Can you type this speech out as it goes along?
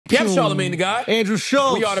Yep, Charlamagne Tha God. Andrew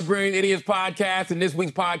Schultz. We are the Brilliant Idiots Podcast, and this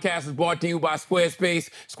week's podcast is brought to you by Squarespace.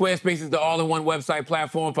 Squarespace is the all-in-one website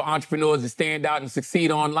platform for entrepreneurs to stand out and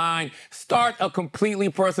succeed online. Start a completely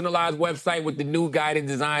personalized website with the new guided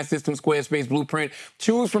design system, Squarespace Blueprint.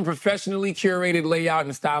 Choose from professionally curated layout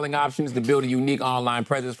and styling options to build a unique online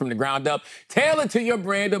presence from the ground up. Tailor to your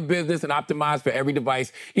brand or business and optimize for every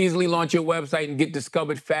device. Easily launch your website and get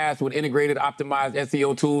discovered fast with integrated, optimized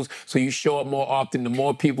SEO tools so you show up more often to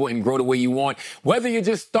more people and grow the way you want. Whether you're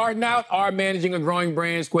just starting out or managing a growing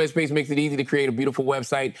brand, Squarespace makes it easy to create a beautiful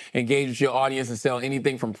website, engage with your audience, and sell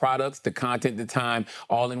anything from products to content to time,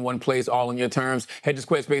 all in one place, all on your terms. Head to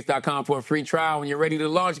squarespace.com for a free trial. When you're ready to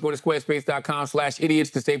launch, go to squarespace.com/idiots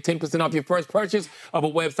to save 10% off your first purchase of a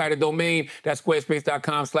website or domain. That's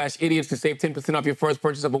squarespace.com/idiots to save 10% off your first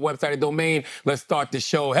purchase of a website or domain. Let's start the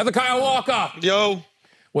show. Hezekiah Walker. Yo.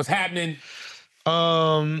 What's happening?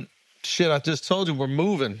 Shit, I just told you we're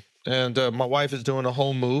moving. And my wife is doing a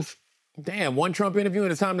whole move. Damn, one Trump interview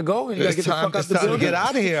and it's time to go? And you gotta It's get the fuck out the time to building? get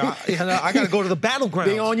out of here. I got to go to the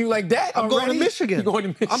battleground. They on you like that I'm going to already? Michigan. You're going to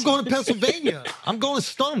Michigan? I'm going to Pennsylvania. I'm going to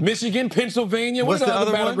Stump. Michigan, Pennsylvania. What's the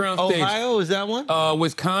other battleground one? states? Ohio, is that one?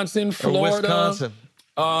 Wisconsin, Florida, Wisconsin.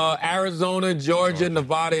 Arizona, Georgia,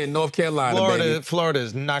 Nevada, and North Carolina, baby. Florida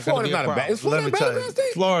is not going to be a problem. Is Florida a battleground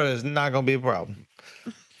state? Florida is not going to be a problem.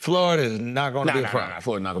 Florida is not going to be a problem.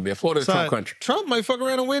 Florida's not going to be a Florida's Son, Trump country. Trump might fuck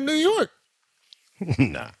around and win New York.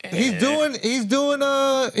 Nah. He's doing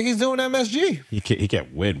MSG. He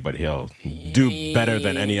can't win, but he'll do better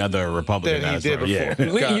than any other Republican. Than he did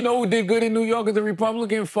before. Yeah. You know who did good in New York as a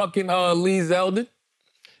Republican? Fucking Lee Zeldin.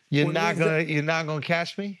 You're not gonna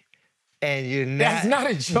catch me. And you're not. That's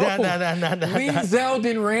not a joke. No. Lee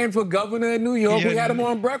Zeldin ran for governor in New York. We had him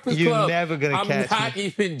on Breakfast Club. You're never gonna catch me. I'm not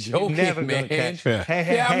even joking, You're never man. gonna catch me.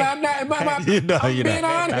 I'm not. I'm being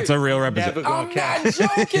honest. That's a real representative. I'm not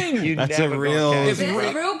joking. That's a real. It's Is it a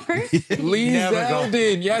real person? Lee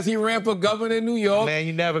Zeldin. Yes, he ran for governor in New York. Man,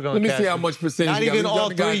 you never gonna Let me catch see how much percentage. Not you got. even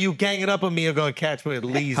all three of you ganging up on me are gonna catch me with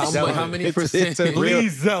Lee Zeldin. How many percent? Lee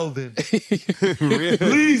Zeldin.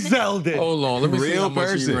 Lee Zeldin. Hold on. Let me see how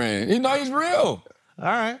much he ran. You know he's real. All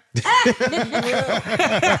right. He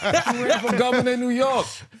ran for governor in New York.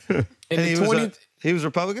 He was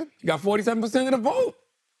Republican? He got 47% of the vote.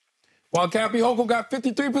 While Kathy Hochul got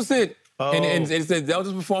 53%. Oh. And it said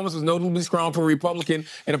Zeldin's performance was notably strong for a Republican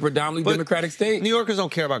in a predominantly Democratic state. New Yorkers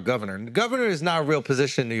don't care about governor. The governor is not a real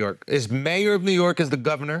position in New York. It's mayor of New York is the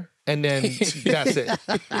governor, and then that's it.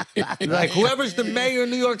 Like, whoever's the mayor of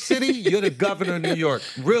New York City, you're the governor of New York.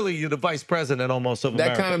 Really, you're the vice president almost of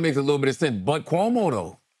America. That kind of makes a little bit of sense. But Cuomo,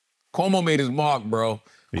 though. Cuomo made his mark, bro.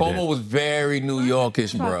 Cuomo was very New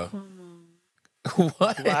Yorkish, bro.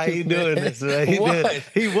 What? Why are you doing this, man? He was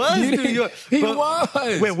You New didn't- York. He but-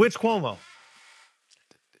 was. Wait, which Cuomo?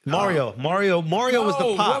 Mario was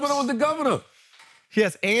the pops. Governor was the governor.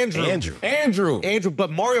 Yes, Andrew. Andrew. But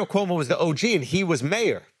Mario Cuomo was the OG, and he was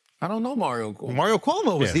mayor. I don't know Mario Cuomo. Mario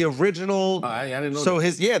Cuomo was the original. I didn't know So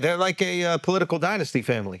that. they're like a political dynasty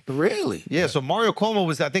family. Really? Yeah, so Mario Cuomo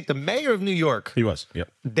was, I think, the mayor of New York. He was.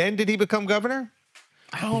 Yep. Then did he become governor?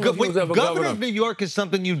 I don't know if he was ever Governor of New York is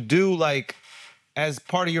something you do like as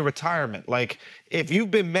part of your retirement. Like if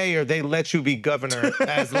you've been mayor, they let you be governor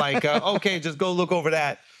as like, okay, just go look over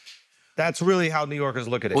that. That's really how New Yorkers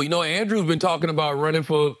look at it. Well, you know, Andrew's been talking about running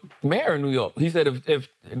for mayor in New York. He said if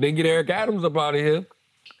they get Eric Adams up out of here,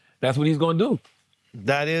 that's what he's going to do.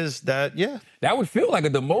 Yeah. That would feel like a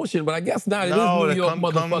demotion, but I guess not. It is New York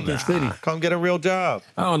motherfucking city. Come get a real job.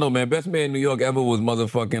 I don't know, man. Best man in New York ever was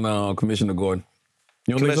motherfucking Commissioner Gordon.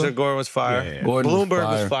 You don't think Commissioner so? Gordon was fire. Yeah. Gordon was Bloomberg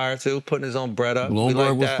fire. was fire too, putting his own bread up.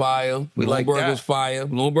 Bloomberg was fire. We like Bloomberg that. was fire.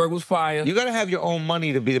 Bloomberg was fire. You gotta have your own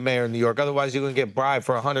money to be the mayor of New York, otherwise you're gonna get bribed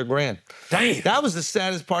for $100 grand. Damn. That was the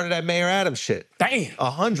saddest part of that Mayor Adams shit. Damn.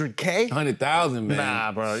 $100K? 100,000, man.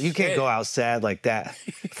 Nah, bro, you can't go out sad like that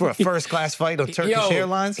for a first class flight on Turkish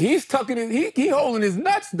Airlines. He's tucking his, he holding his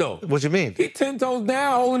nuts though. What you mean? He 10 toes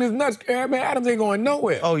down, holding his nuts. Man, Adams ain't going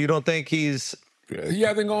nowhere. Oh, you don't think he's? He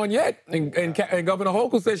hasn't gone yet. And Governor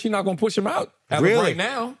Hochul said she's not going to push him out. As of Really? right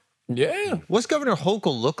now. Yeah. What's Governor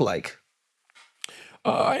Hochul look like?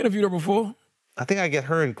 I interviewed her before. I think I get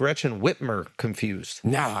her and Gretchen Whitmer confused.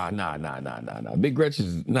 Nah. Big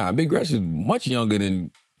Gretchen's much younger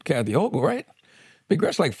than Kathy Hochul, right? Big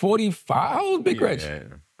Gretchen's like 45. How old is Big Gretchen?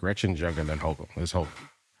 Yeah. Gretchen's younger than Hochul. It's Hochul.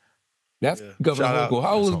 That's Governor Shout out. Hochul.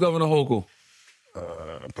 How old is Governor Hochul?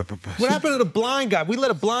 What happened to the blind guy? We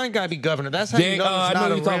let a blind guy be governor. That's how you know it's I not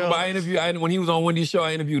know a you're talking real... about. When he was on Wendy's show,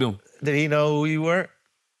 I interviewed him. Did he know who you were?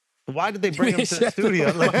 Why did they bring him to the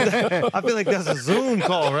studio? Like, I feel like that's a Zoom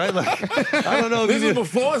call, right? Like, I don't know. This was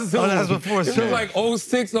before Zoom. Oh, that was before This Zoom. was like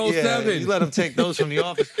 06, 07. Yeah, you let them take those from the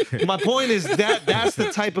office. My point is that's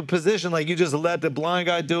the type of position. Like, you just let the blind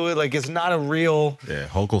guy do it. Like, it's not a real. Yeah,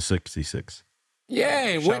 Hochul 66. Yeah,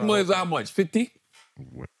 and Whitmer is how much? 50?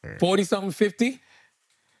 40 something, 50?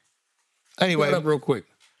 Anyway, Put it up real quick.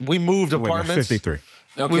 we moved Wait, apartments. 53.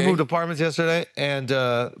 Okay. We moved apartments yesterday, and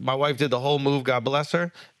my wife did the whole move. God bless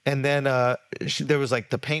her. And then there was like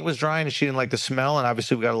the paint was drying, and she didn't like the smell. And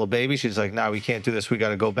obviously, we got a little baby. She's like, "No, we can't do this. We got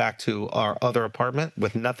to go back to our other apartment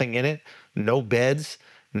with nothing in it, no beds,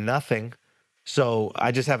 nothing." So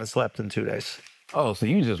I just haven't slept in 2 days. Oh, so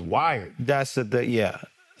you just wired. That's yeah.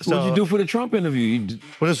 So what'd you do for the Trump interview?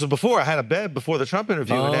 Well, this was before I had a bed before the Trump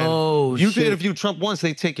interview. Oh, and then you shit. interview Trump once,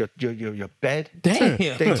 they take your bed. Damn.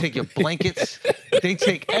 They take your blankets. They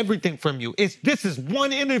take everything from you. This is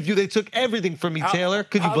one interview. They took everything from me, Taylor.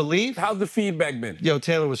 Could you believe? How's the feedback been? Yo,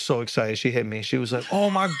 Taylor was so excited. She hit me. She was like, "Oh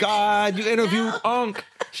my God, you interviewed Unc."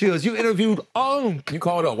 She goes, "You interviewed Unc." You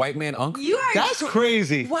called a white man Unc? You are That's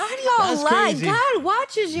crazy. Why do y'all That's lie? crazy. God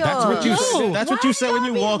watches y'all. That's what you said. That's what you said when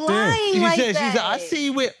you walked in. She Like said, that. "I see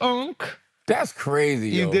you with Unc." That's crazy,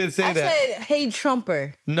 yo. You did say I that. said, "Hey,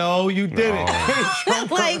 Trumper." No, you didn't.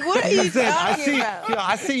 Like, what are you said, talking about?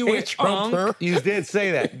 I see you Hey, with Trumper. Unc. You did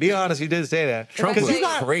say that. Be honest, you did say that. Trump 'Cause was you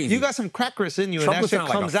got, crazy. You got some crackers in you, Trump and that shit sound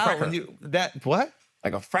like a comes out when fracker. you what?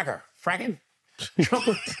 Like a fracker. Fracking?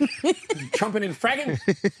 Trumping and fracking?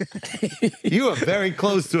 You are very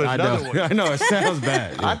close to I another know. one. I know. It sounds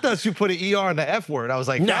bad. I thought you put an ER in the F word. I was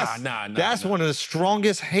like, Nah, that's one of the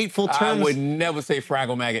strongest hateful I terms. would never say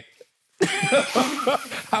fraggle maggot.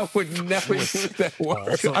 I would never use that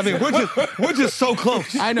word. I mean, we're just so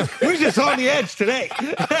close. I know. We're just on the edge today. We're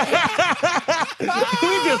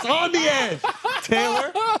just on the edge.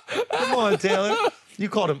 Taylor, come on, Taylor. You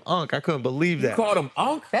called him Unc. I couldn't believe that. Called him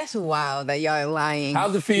Unc? That's wild that y'all are lying.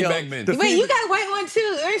 How's the feedback been? Wait, you got a white one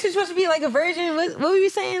too? Aren't you supposed to be like a virgin? What were you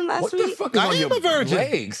saying last What week? the fuck is I on am your a virgin.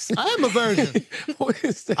 legs? I am a virgin. What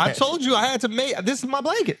is that? I told you I had to make. This is my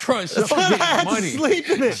blanket. Trunch, I had getting to money. sleep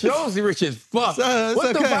in it. Josie rich as fuck. It's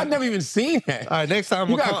What the okay. fuck? I've never even seen that. All right, next time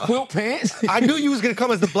You we'll got call- quilt pants? I knew you was gonna come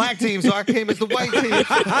as the black team, so I came as the white team.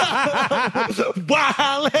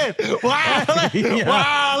 Wildin', wildin',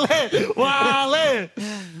 wildin'.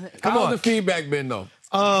 Come How's on. the feedback been though?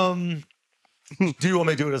 Do you want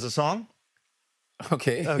me to do it as a song?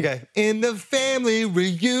 Okay. Okay. In the family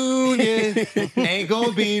reunion, ain't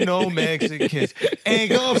gonna be no Mexicans.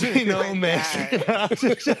 Ain't gonna be no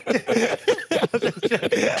Mexicans.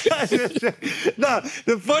 No,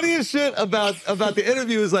 the funniest shit about the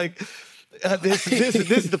interview is like, this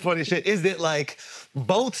is the funny shit, is that like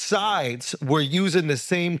both sides were using the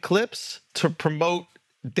same clips to promote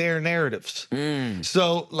their narratives.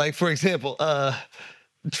 So like, for example,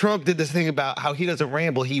 Trump did this thing about how he doesn't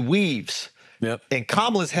ramble, he weaves. Yep. And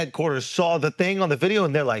Kamala's headquarters saw the thing on the video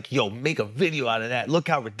and they're like, yo, make a video out of that. Look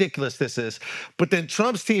how ridiculous this is. But then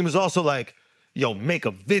Trump's team is also like, yo, make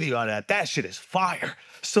a video out of that. That shit is fire.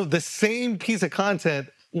 So the same piece of content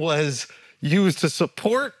was used to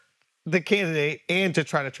support the candidate and to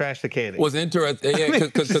try to trash the candidate. Was interesting, yeah,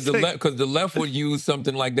 because just like- the left would use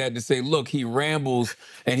something like that to say, look, he rambles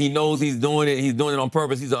and he knows he's doing it on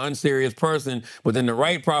purpose. He's an unserious person. But then the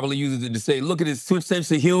right probably uses it to say, look at his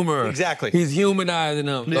sense of humor. Exactly. He's humanizing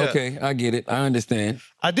them. Yeah. Okay, I get it. I understand.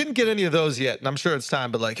 I didn't get any of those yet, and I'm sure it's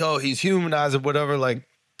time, but like, oh, he's humanized or whatever, like,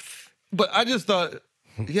 but I just thought,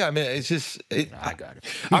 yeah, I mean, it's just, I got it.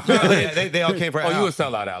 I felt like, they all came for oh, you a Al.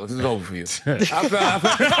 sellout, Alex. It's over for you. I felt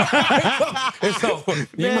it's over.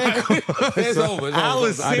 It's over. It's Al over.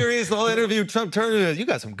 was serious the whole interview. Trump turned to him, you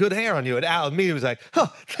got some good hair on you. And Al immediately was like,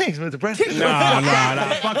 oh, thanks, Mr. President. No.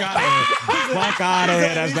 Fuck out of here. Fuck out of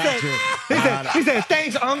here. That's not true. He said,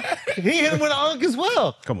 thanks, Unc. He hit him with an Unc as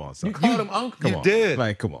well. Come on, son. You called him Unc? Come You on. did.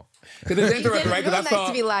 Like, come on. Because it's He said interesting, right? it's real Because I nice saw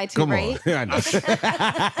to be lied to, Come right? on. Yeah, I know.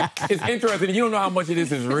 it's interesting. You don't know how much of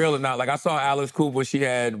this is real or not. Like I saw Alice Cooper. She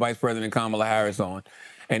had Vice President Kamala Harris on.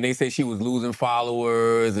 And they say she was losing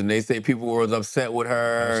followers, and they say people were upset with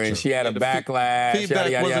her, and she had a backlash. Feedback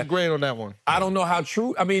yada, yada, wasn't yada. great on that one. I don't know how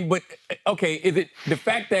true. I mean, but okay, is it the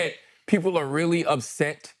fact that people are really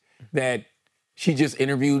upset that she just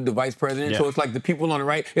interviewed the vice president? Yeah. So it's like the people on the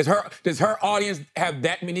right. Does her audience have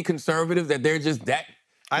that many conservatives that they're just that?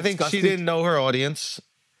 I think disgusted? she didn't know her audience.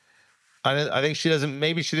 I think she doesn't.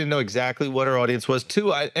 Maybe she didn't know exactly what her audience was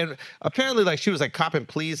too. And apparently, like she was like copping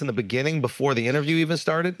pleas in the beginning before the interview even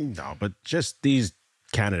started. No, but just these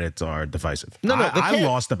candidates are divisive. No, I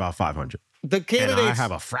lost about 500. The And candidates I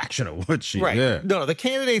have a fraction of what she right. did. No, the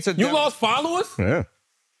candidates are You lost followers? Yeah.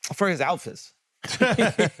 for his outfits.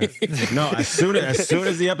 No, as soon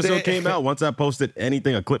as the episode came out, once I posted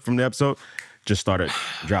anything, a clip from the episode, just started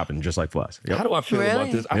dropping just like flies. Yep. How do I feel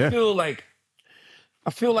about this? I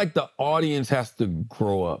feel like the audience has to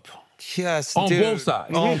grow up. Yes, on dude. both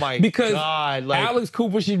sides. Oh my because God! Like, Alex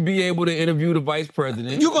Cooper should be able to interview the vice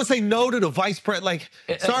president. You gonna say no to the vice president? Like,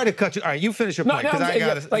 sorry to cut you. All right, you finish your point because I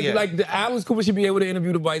gotta. Like the Alex Cooper should be able to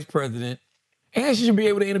interview the vice president, and she should be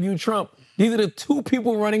able to interview Trump. These are the two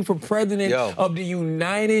people running for president of the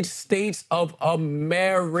United States of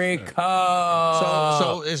America.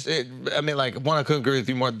 So I mean, like, one, I couldn't agree with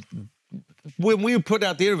you more. When we put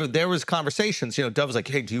out the interview, there was conversations. You know, Dove was like,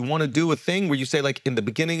 "Hey, do you want to do a thing where you say, like, in the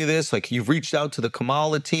beginning of this, like, you've reached out to the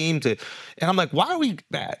Kamala team to," and I'm like, "Why are we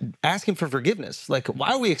asking for forgiveness? Like,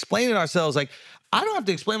 why are we explaining ourselves? Like, I don't have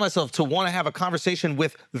to explain myself to want to have a conversation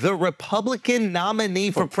with the Republican nominee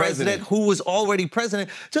for president who was already president.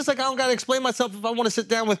 Just like I don't got to explain myself if I want to sit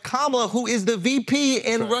down with Kamala, who is the VP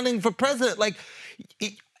and running for president. Like,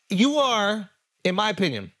 you are, in my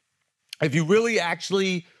opinion, if you really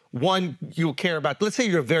actually." One, you care about, let's say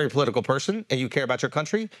you're a very political person and you care about your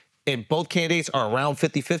country and both candidates are around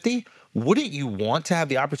 50-50, wouldn't you want to have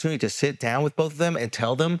the opportunity to sit down with both of them and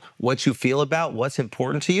tell them what you feel about, what's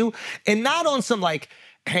important to you? And not on some like,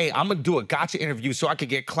 hey, I'm gonna do a gotcha interview so I could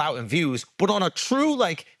get clout and views, but on a true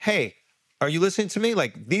like, hey, are you listening to me?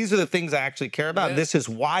 Like, these are the things I actually care about. This is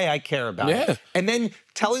why I care about it. And then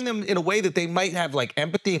telling them in a way that they might have, like,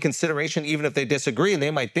 empathy and consideration, even if they disagree and they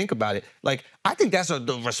might think about it. Like, I think that's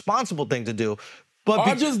the responsible thing to do. But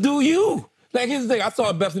or just do you. Like, here's the thing. I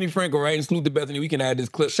saw Bethany Frankel, right? And salute to Bethany. We can add this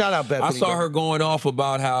clip. Shout out Bethany. I saw her going off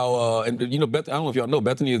about how, and you know, I don't know if y'all know,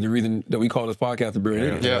 Bethany is the reason that we call this podcast the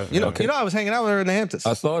Brilliant. You know, I was hanging out with her in the Hamptons.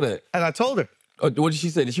 I saw that. And I told her. What did she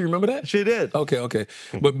say? Did she remember that? She did. Okay.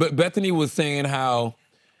 But Bethany was saying how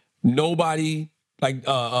nobody, like,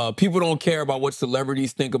 people don't care about what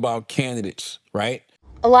celebrities think about candidates, right?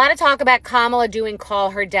 A lot of talk about Kamala doing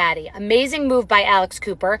Call Her Daddy. Amazing move by Alex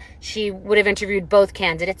Cooper. She would have interviewed both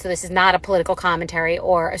candidates, so this is not a political commentary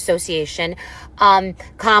or association.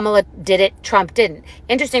 Kamala did it, Trump didn't.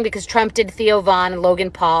 Interesting because Trump did Theo Vaughn and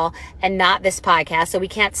Logan Paul and not this podcast, so we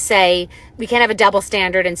can't have a double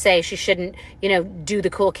standard and say she shouldn't, you know, do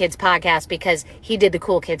the Cool Kids podcast because he did the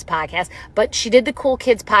Cool Kids podcast. But she did the Cool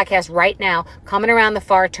Kids podcast right now, coming around the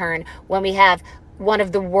far turn when we have one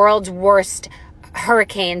of the world's worst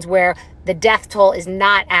hurricanes where the death toll is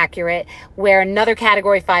not accurate, where another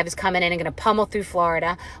Category 5 is coming in and going to pummel through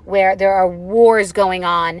Florida, where there are wars going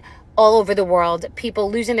on all over the world,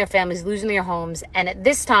 people losing their families, losing their homes. And at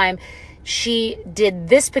this time, she did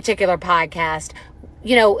this particular podcast,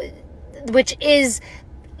 you know, which is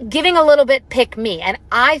giving a little bit pick me. And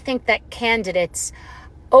I think that candidates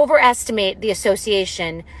overestimate the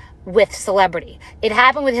association with celebrity. It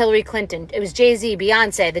happened with Hillary Clinton. It was Jay-Z,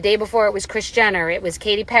 Beyonce. The day before it was Kris Jenner. It was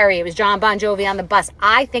Katy Perry. It was John Bon Jovi on the bus.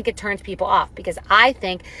 I think it turns people off because I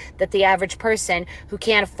think that the average person who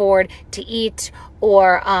can't afford to eat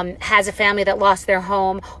or has a family that lost their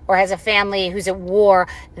home or has a family who's at war,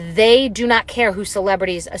 they do not care who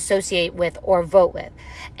celebrities associate with or vote with.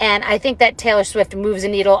 And I think that Taylor Swift moves a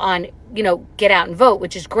needle on, you know, get out and vote,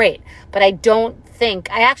 which is great. But I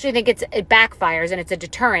actually think it backfires and it's a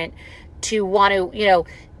deterrent to want to, you know,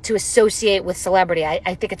 to associate with celebrity.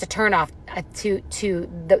 I think it's a turnoff to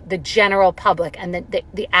the general public and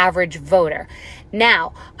the average voter.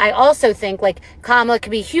 Now, I also think like Kamala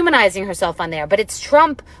could be humanizing herself on there, but it's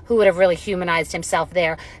Trump who would have really humanized himself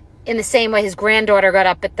there. In the same way his granddaughter got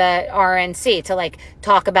up at the RNC to like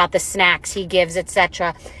talk about the snacks he gives,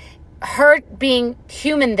 etc. Her being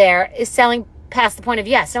human there is selling past the point of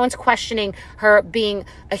yes. No one's questioning her being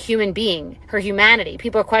a human being, her humanity.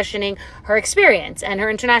 People are questioning her experience and her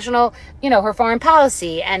international, you know, her foreign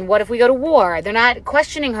policy and what if we go to war. They're not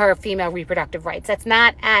questioning her female reproductive rights. That's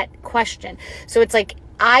not at question. So it's like,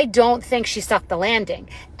 I don't think she stuck the landing.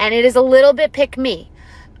 And it is a little bit pick me.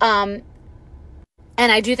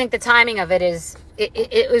 And I do think the timing of it is,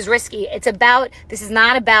 it was risky. This is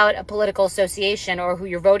not about a political association or who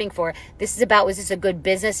you're voting for. This is about, was this a good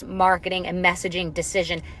business, marketing, and messaging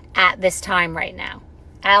decision at this time right now?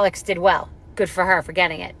 Alex did well. Good for her for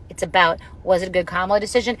getting it. It's about, was it a good Kamala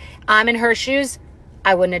decision? I'm in her shoes.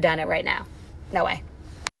 I wouldn't have done it right now. No way.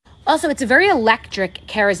 Also, it's a very electric,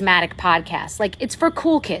 charismatic podcast. Like, it's for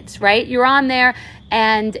cool kids, right? You're on there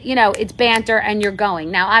and, you know, it's banter and you're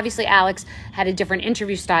going. Now, obviously, Alex had a different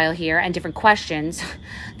interview style here and different questions.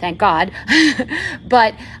 Thank God.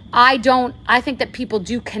 But I think that people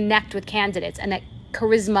do connect with candidates and that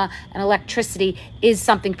charisma and electricity is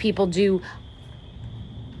something people do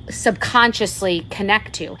subconsciously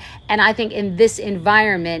connect to. And I think in this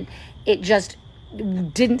environment, it just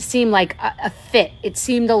didn't seem like a fit. It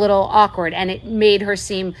seemed a little awkward, and it made her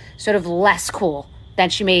seem sort of less cool than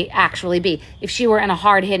she may actually be. If she were in a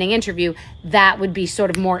hard-hitting interview, that would be sort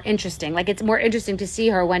of more interesting. Like, it's more interesting to see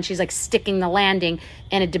her when she's like sticking the landing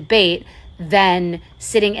in a debate than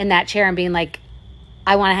sitting in that chair and being like,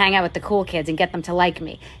 I want to hang out with the cool kids and get them to like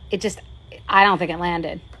me. I don't think it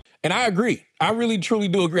landed. And I agree. I really, truly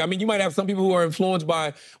do agree. I mean, you might have some people who are influenced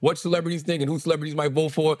by what celebrities think and who celebrities might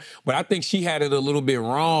vote for, but I think she had it a little bit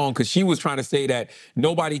wrong because she was trying to say that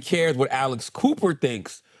nobody cares what Alex Cooper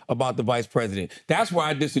thinks about the vice president. That's why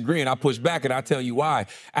I disagree, and I push back, and I'll tell you why.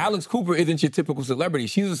 Alex Cooper isn't your typical celebrity.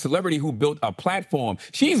 She's a celebrity who built a platform.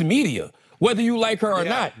 She's media, whether you like her or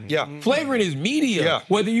not. Yeah. Flagrant is media,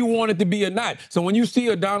 whether you want it to be or not. So when you see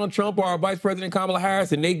a Donald Trump or a Vice President Kamala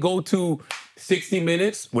Harris and they go to 60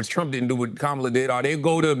 Minutes, which Trump didn't do what Kamala did, or they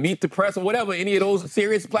go to Meet the Press or whatever, any of those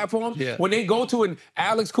serious platforms, when they go to an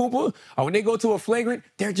Alex Cooper or when they go to a Flagrant,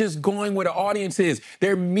 they're just going where the audience is.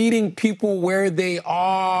 They're meeting people where they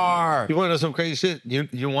are. You want to know some crazy shit?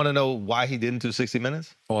 You want to know why he didn't do 60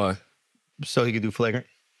 Minutes? Why? So he could do Flagrant.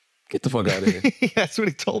 Get the fuck out of here. That's what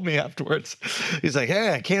he told me afterwards. He's like,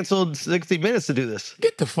 hey, I canceled 60 Minutes to do this.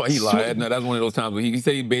 Get the fuck. He lied. No, that's one of those times where he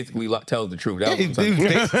said he basically tells the truth. That He was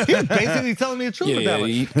basically telling me the truth with that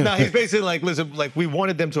one. No, he's basically like, listen, like we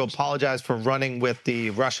wanted them to apologize for running with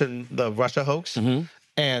the Russia hoax.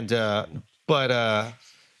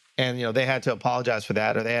 And, you know, they had to apologize for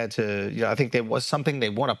that, or they had to, you know, I think there was something, they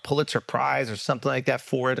won a Pulitzer Prize or something like that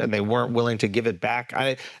for it, and they weren't willing to give it back.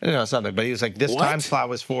 I don't know something, but he was like, this time slot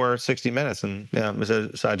was for 60 Minutes, and yeah, it was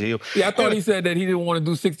assigned to you. Yeah, I thought he said that he didn't want to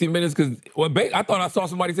do 60 Minutes because, I thought I saw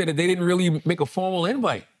somebody say that they didn't really make a formal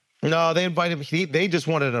invite. No, they invited him. They just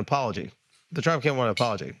wanted an apology. The Trump camp wanted an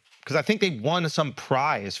apology because I think they won some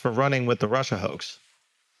prize for running with the Russia hoax.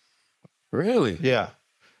 Really? Yeah.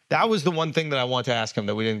 That was the one thing that I wanted to ask him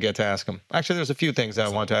that we didn't get to ask him. Actually, there's a few things that I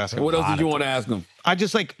wanted to ask him. What else did you want to ask him? I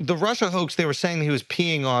just like the Russia hoax. They were saying he was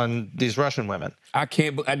peeing on these Russian women. I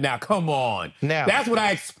can't. Now, come on. Now that's what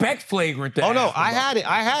I expect Flagrant to. Oh no, I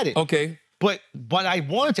had it. Okay. But what I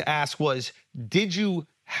wanted to ask was, did you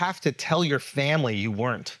have to tell your family you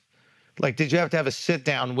weren't? Like, did you have to have a sit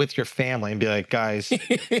down with your family and be like, guys,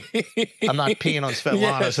 I'm not peeing on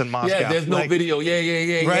Svetlanas in Moscow. Yeah, there's no video.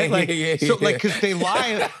 Yeah. Right? So, yeah. because they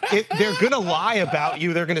lie. They're going to lie about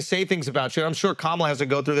you. They're going to say things about you. I'm sure Kamala has to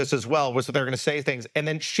go through this as well, so they're going to say things. And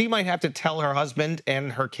then she might have to tell her husband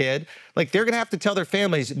and her kid. Like, they're going to have to tell their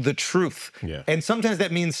families the truth. Yeah. And sometimes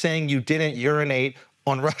that means saying you didn't urinate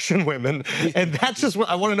on Russian women. And that's just what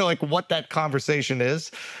I want to know, like, what that conversation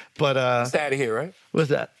is. But it's out of here, right? What's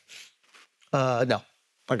that? No,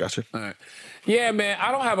 I got you. All right. Yeah, man,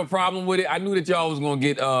 I don't have a problem with it. I knew that y'all was gonna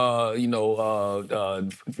get,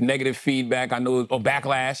 negative feedback. I know, or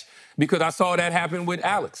backlash, because I saw that happen with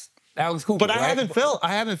Alex Cooper. But I haven't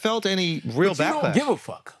felt any real backlash. You don't give a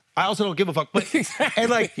fuck. I also don't give a fuck. But and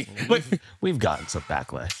like, but we've gotten some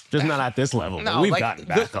backlash, just not at this level. No, but we've like, gotten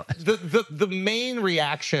backlash. The main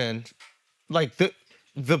reaction, like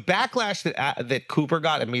the backlash that Cooper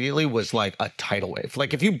got immediately was like a tidal wave.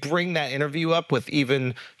 Like if you bring that interview up with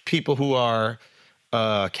even people who are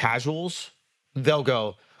casuals, they'll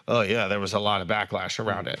go, "Oh yeah, there was a lot of backlash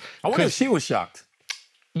around it." I wonder if she was shocked.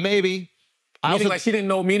 Maybe. Meaning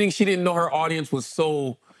she didn't know her audience was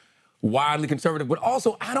so widely conservative. But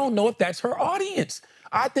also, I don't know if that's her audience.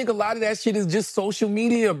 I think a lot of that shit is just social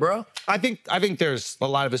media, bro. I think there's a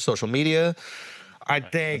lot of it social media. I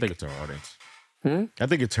think it's her audience. I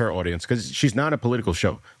think it's her audience because she's not a political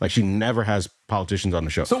show. Like, she never has politicians on the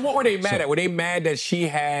show. So what were they mad at? Were they mad that she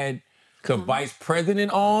had the vice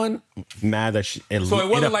president on? Mad that she... So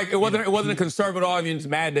it wasn't a conservative audience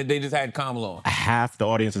mad that they just had Kamala on? Half the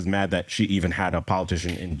audience is mad that she even had a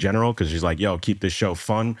politician in general because she's like, yo, keep this show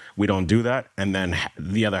fun. We don't do that. And then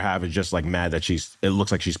the other half is just like mad that it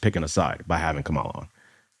looks like she's picking a side by having Kamala on.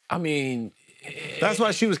 I mean... That's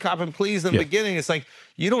why she was copping pleas in the beginning. It's like,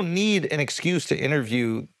 you don't need an excuse to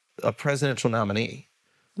interview a presidential nominee.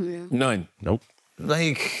 Yeah. None. Nope.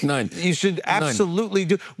 Like, none. You should absolutely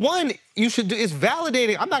do. One, you should do, it's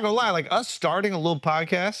validating. I'm not going to lie, like us starting a little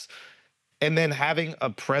podcast and then having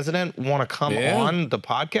a president want to come on the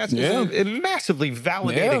podcast is a massively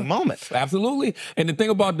validating moment. Absolutely. And the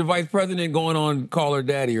thing about the vice president going on Call Her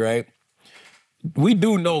Daddy, right? We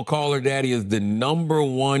do know Call Her Daddy is the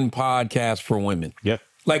 #1 podcast for women. Yeah.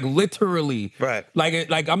 Like literally. Right.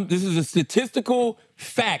 This is a statistical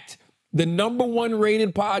fact. The #1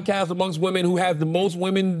 rated podcast amongst women who has the most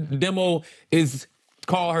women demo is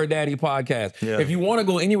Call Her Daddy podcast. Yeah. If you want to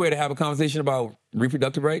go anywhere to have a conversation about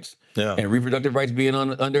reproductive rights and reproductive rights being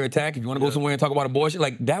under attack, if you want to go somewhere and talk about abortion,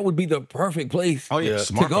 like that would be the perfect place Smart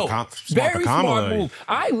to go. Very Kamala. smart move.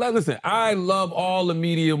 I love all the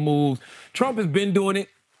media moves. Trump has been doing it.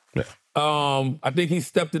 Yeah. I think he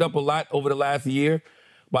stepped it up a lot over the last year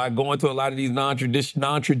by going to a lot of these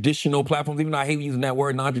non-traditional platforms, even though I hate using that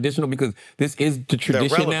word non-traditional because this is the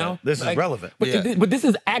tradition now. This is relevant. But this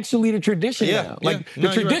is actually the tradition now. Like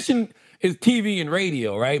the tradition is TV and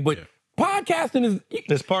radio, right? But podcasting is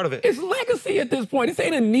it's part of it. It's legacy at this point. This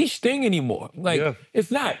ain't a niche thing anymore. Like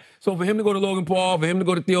it's not. So for him to go to Logan Paul, for him to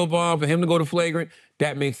go to Theo Vaughn, for him to go to Flagrant,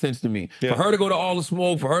 that makes sense to me. For her to go to All the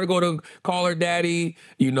Smoke, for her to go to Call Her Daddy,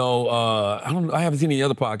 I haven't seen any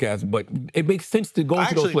other podcasts, but it makes sense to go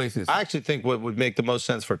to those places. I actually think what would make the most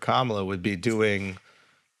sense for Kamala would be doing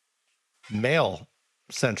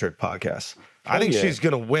male-centric podcasts. I think she's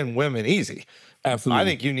going to win women easy. Absolutely. I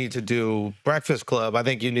think you need to do Breakfast Club. I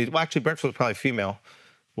think you need, well, actually, Breakfast Club is probably female.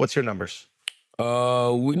 What's your numbers?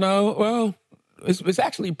 It's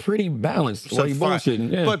actually pretty balanced. So you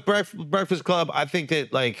bullshitting. Yeah. But Breakfast Club, I think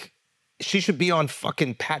that, like, she should be on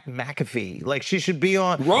fucking Pat McAfee. Like, she should be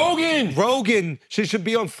on Rogan. She should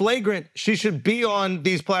be on Flagrant. She should be on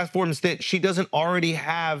these platforms that she doesn't already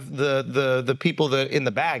have the people that in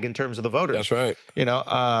the bag in terms of the voters. That's right.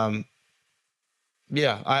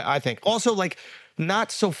 I think. Also, like,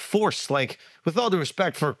 not so forced. Like, with all due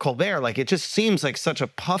respect for Colbert, like, it just seems like such a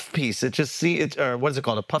puff piece. It just or what is it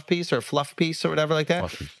called? A puff piece or a fluff piece or whatever like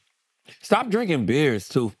that? Stop drinking beers,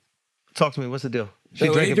 too. Talk to me. What's the deal?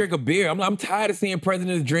 They drink a beer. I'm tired of seeing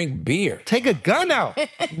presidents drink beer. Take a gun out.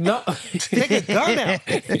 No. Take a gun out.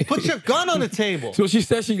 Put your gun on the table. So she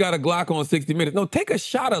says she got a Glock on 60 Minutes. No, take a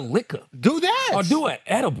shot of liquor. Do that. Or do an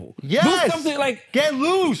edible. Yes. Do something like... Get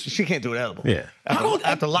loose. She can't do an edible. Yeah.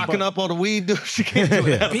 After locking up all the weed, she can't do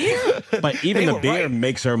it. Beer? But even the beer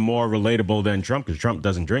makes her more relatable than Trump because Trump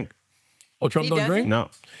doesn't drink. Oh, Trump don't drink? No.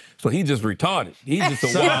 So he just retarded. He's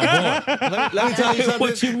just a wild boy. Let me tell you something.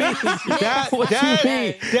 What you mean?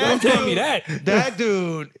 Don't tell me that. That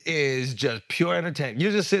dude is just pure entertainment.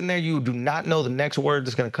 You're just sitting there. You do not know the next word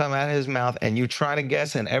that's going to come out of his mouth, and you try to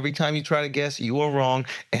guess, and every time you try to guess, you are wrong.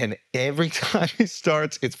 And every time he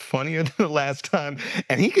starts, it's funnier than the last time.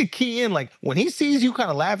 And he could key in, like, when he sees you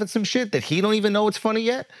kind of laugh at some shit that he don't even know it's funny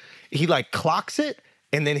yet, he, like, clocks it,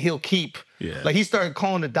 and then he'll keep... Yeah. Like, he started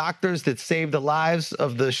calling the doctors that saved the lives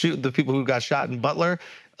of the people who got shot in Butler.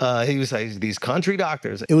 He was like, these country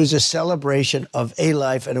doctors. It was a celebration of a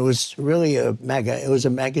life, and it was really a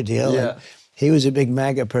MAGA deal. Yeah. And he was a big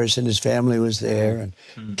MAGA person. His family was there, and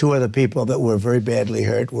two other people that were very badly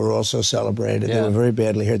hurt were also celebrated. Yeah. They were very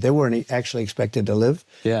badly hurt. They weren't actually expected to live.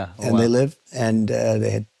 Yeah. And they lived, and they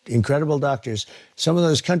had incredible doctors. Some of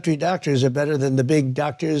those country doctors are better than the big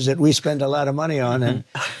doctors that we spend a lot of money on, and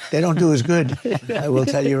they don't do as good. I will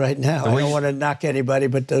tell you right now. I don't want to knock anybody,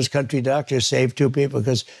 but those country doctors saved two people,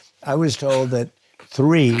 because I was told that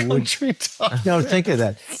three would... No, think of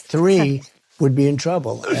that. Three would be in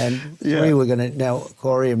trouble, and three were going to... Now,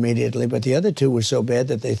 Corey immediately, but the other two were so bad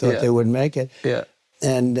that they thought they wouldn't make it. Yeah.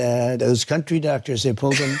 And those country doctors, they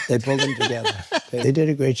pulled them together. They did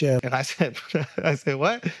a great job. And I said,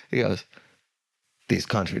 what? He goes, these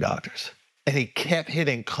country doctors. And he kept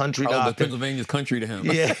hitting country doctors. Pennsylvania's country to him.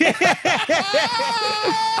 Yeah.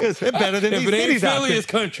 They're better than these city doctors. It's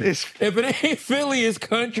country. If it ain't Philly, it's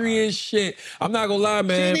country as shit. I'm not gonna lie,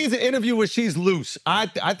 man. She needs an interview where she's loose. I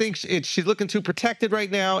think she's looking too protected right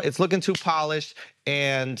now. It's looking too polished,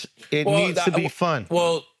 and it needs to be fun.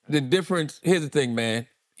 Well, the difference, here's the thing, man.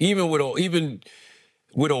 Even with Obama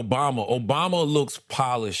looks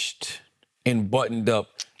polished and buttoned up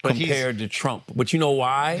compared to Trump. But you know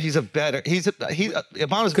why?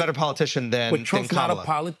 Obama's a better politician than Trump's Kamala. not a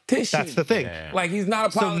politician. That's the thing. Yeah. Like, he's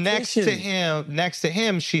not a politician. So next to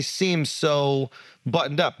him, she seems so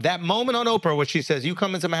buttoned up. That moment on Oprah where she says, "You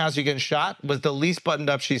come into my house, you're getting shot," was the least buttoned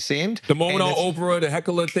up she seemed. The moment on Oprah, the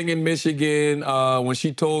heckler thing in Michigan, when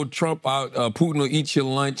she told Trump, Putin will eat your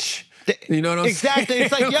lunch. You know what I'm exactly. saying?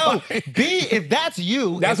 It's like, yo, if that's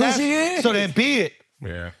you. That's what she is. So then be it.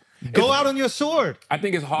 Yeah. Go out on your sword. I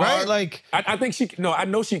think it's hard. Right? Like, I think I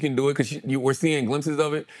know she can do it because we're seeing glimpses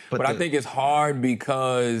of it. But I think it's hard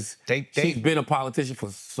because she's been a politician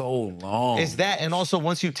for so long. It's that, and also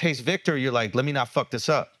once you taste victory, you're like, let me not fuck this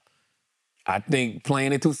up. I think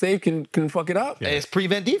playing it too safe can fuck it up. Yeah. It's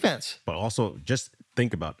prevent defense. But also, just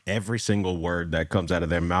think about every single word that comes out of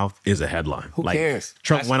their mouth is a headline. Who cares?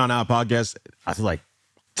 Trump went on our podcast. I feel like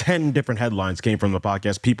 10 different headlines came from the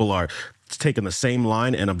podcast. People are taking the same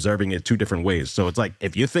line and observing it 2 different ways. So it's like,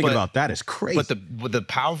 if you think about that, it's crazy. But the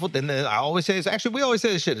powerful thing that I always say is, actually, we always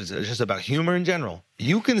say this shit is just about humor in general.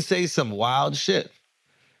 You can say some wild shit.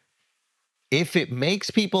 If it makes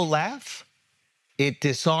people laugh, it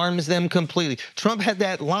disarms them completely. Trump had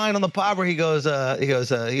that line on the pod where he goes, you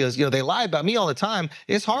know, they lie about me all the time.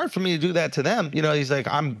 It's hard for me to do that to them. You know, he's like,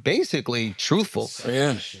 I'm basically truthful.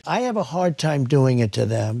 Yeah. I have a hard time doing it to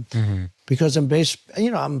them because I'm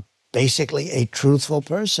basically a truthful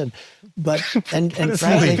person, but and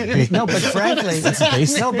frankly,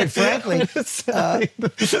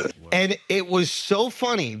 and it was so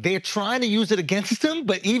funny. They're trying to use it against him,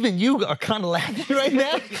 but even you are kind of laughing right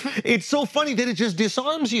now. It's so funny that it just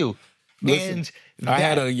disarms you. Listen, I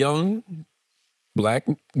had a young black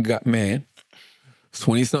man,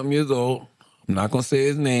 20-something years old. I'm not gonna say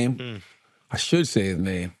his name. I should say his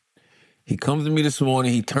name. He comes to me this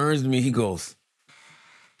morning. He turns to me. He goes,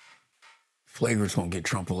 Flagrant's gonna get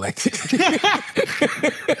Trump elected.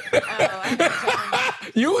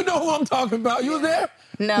 You know who I'm talking about. You was there?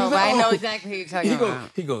 No, but I know exactly who you're talking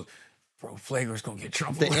about. He goes, bro, Flagrant's gonna get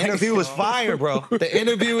Trump The elected. interview was fire, bro. The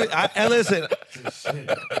interview, listen,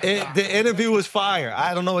 the interview was fire.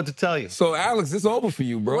 I don't know what to tell you. So, Alex, it's over for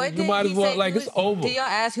you, bro. What You did might he as well, say? like, it's over. Do y'all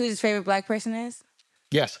ask who his favorite black person is?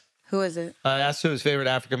 Yes. Who is it? That's who his favorite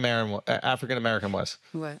African American was.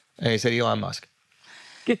 What? And he said Elon Musk.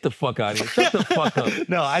 Get the fuck out of here. Shut the fuck up.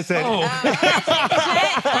 No, I said.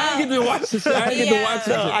 I didn't get to watch this. I didn't get to watch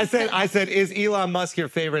this. No, I said, is Elon Musk your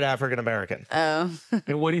favorite African American? Oh.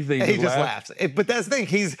 And what do you think? He just laughs. But that's the thing.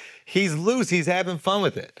 He's loose. He's having fun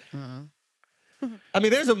with it. I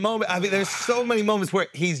mean, there's a moment. I mean, there's so many moments where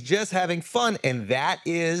he's just having fun, and that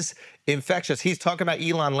is infectious. He's talking about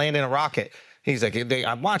Elon landing a rocket. He's like,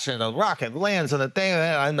 I'm watching the rocket lands on the thing,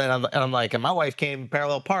 and I'm like, and my wife came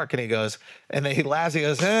parallel park, and he goes, and then he laughs. He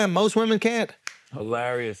goes, most women can't.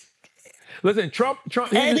 Hilarious. Listen, Trump.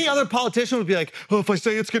 Any other politician would be like, oh, if I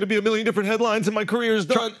say it's going to be a million different headlines and my career is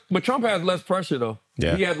done. But Trump has less pressure, though.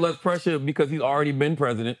 Yeah. He has less pressure because he's already been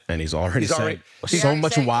president. And he's already said he's so already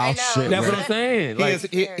much said- wild I know. shit. That's bro. what I'm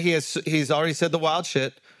saying. He's already said the wild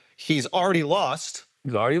shit. He's already lost.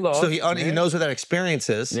 He's already lost. So he knows what that experience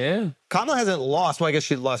is. Yeah. Kamala hasn't lost. Well, I guess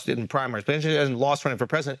she lost in primaries, but she hasn't lost running for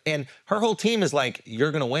president. And her whole team is like,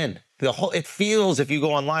 "You're gonna win." It feels, if you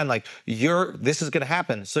go online, like this is gonna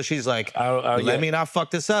happen. So she's like, "Let me not fuck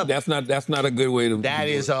this up." That's not a good way to. That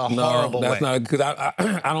is a horrible way. That's not, because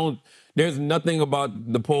I don't. There's nothing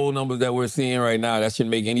about the poll numbers that we're seeing right now that should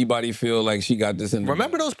make anybody feel like she got this in.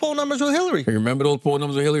 Remember those poll numbers with Hillary? Remember those poll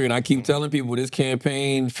numbers with Hillary? And I keep telling people this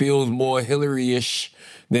campaign feels more Hillary-ish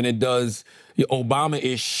than it does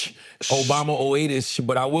Obama-ish, Obama 08-ish.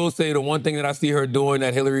 But I will say the one thing that I see her doing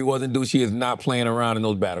that Hillary wasn't doing, she is not playing around in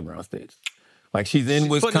those battleground states. Like, she's in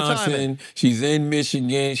Wisconsin, she's in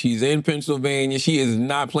Michigan, she's in Pennsylvania. She is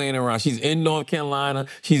not playing around. She's in North Carolina.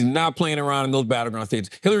 She's not playing around in those battleground states.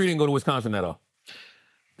 Hillary didn't go to Wisconsin at all.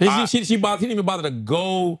 She didn't even bother to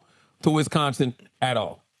go to Wisconsin at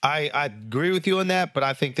all. I agree with you on that, but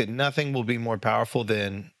I think that nothing will be more powerful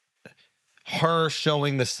than her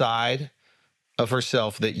showing the side of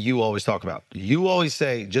herself that you always talk about. You always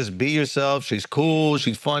say, just be yourself. She's cool,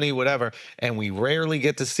 she's funny, whatever. And we rarely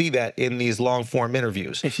get to see that in these long form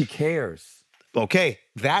interviews. And she cares. Okay,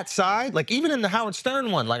 that side, like even in the Howard Stern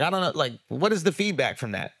one, like I don't know, like what is the feedback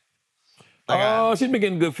from that? Like, she's been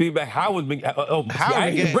getting good feedback. Howard's been. I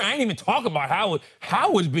ain't even talk about Howard.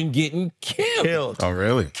 Howard's been getting killed. Oh,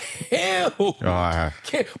 really? Killed. Oh,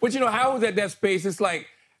 But you know, Howard's at that space. It's like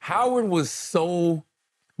Howard was so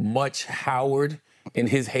much Howard in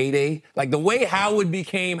his heyday. Like the way Howard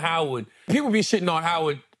became Howard, people be shitting on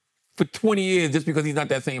Howard for 20 years just because he's not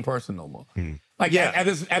that same person no more. Like,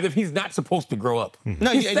 as if he's not supposed to grow up. No,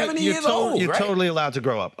 he's 70 years old, You're right? totally allowed to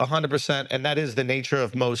grow up, 100%. And that is the nature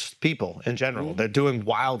of most people in general. They're doing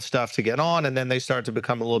wild stuff to get on, and then they start to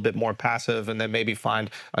become a little bit more passive and then maybe find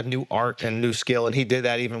a new art and new skill. And he did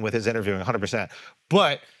that even with his interviewing, 100%.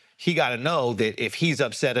 But he got to know that if he's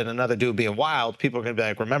upset at another dude being wild, people are going to be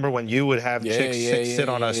like, remember when you would have chicks sit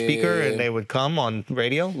on a speaker and they would come on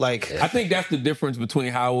radio? Like, I think that's the difference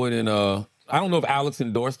between Howard and I don't know if Alex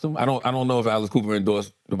endorsed him. I don't know if Alex Cooper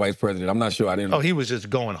endorsed the vice president. I'm not sure. I didn't know. Oh, he was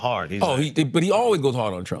just going hard. But he always goes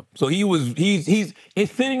hard on Trump. So he's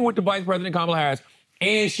sitting with the vice president Kamala Harris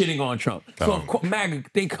and shitting on Trump. So of course,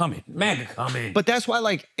 MAGA coming. But that's why,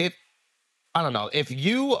 like, I don't know, if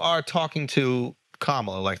you are talking to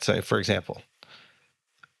Kamala, like say, for example,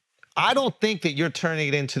 I don't think that you're turning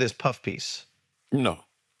it into this puff piece. No.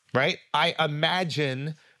 Right? I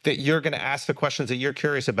imagine that you're going to ask the questions that you're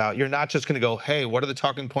curious about. You're not just going to go, hey, what are the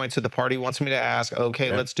talking points that the party wants me to ask?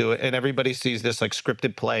 Okay, let's do it. And everybody sees this like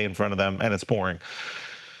scripted play in front of them and it's boring.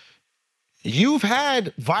 You've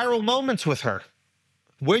had viral moments with her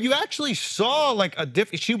where you actually saw like a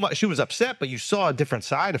different, she was upset, but you saw a different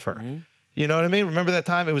side of her. You know what I mean? Remember that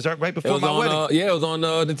time? It was right before my wedding. Yeah, it was on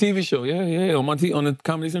the TV show. Yeah, on the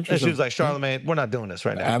Comedy Central show. And she was like, Charlamagne, we're not doing this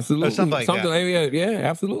right now. Absolutely. Or something like that. Yeah,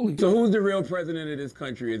 absolutely. So who's the real president of this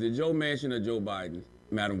country? Is it Joe Manchin or Joe Biden,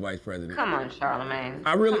 Madam Vice President? Come on, Charlamagne.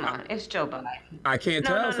 Come on. It's Joe Biden. I can't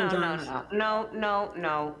tell sometimes.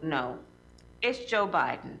 No. It's Joe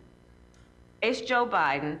Biden. It's Joe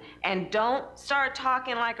Biden. And don't start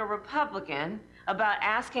talking like a Republican about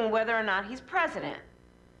asking whether or not he's president.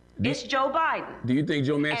 It's Joe Biden. Do you think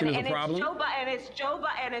Joe Manchin is a problem? It's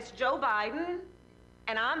Joe Biden,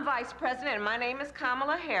 and I'm vice president, and my name is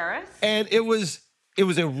Kamala Harris. And it was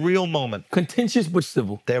a real moment. Contentious but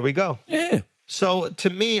civil. There we go. Yeah. So to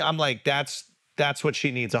me, I'm like, that's what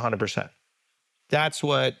she needs 100%. That's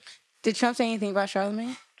what. Did Trump say anything about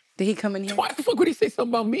Charlamagne? Did he come in here? Why the fuck would he say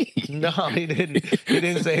something about me? No, he didn't. He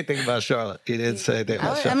didn't say anything about Charlotte. He didn't say anything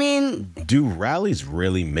about Charlotte. I mean, do rallies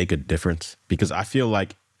really make a difference? Because I feel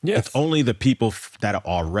like it's only the people that are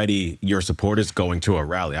already your supporters going to a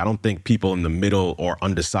rally. I don't think people in the middle or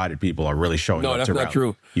undecided people are really showing up to rally. No, that's not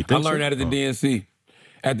true. You think I learned that at the DNC.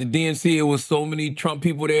 At the DNC, it was so many Trump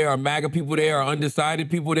people there, or MAGA people there, or undecided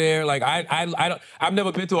people there. Like I've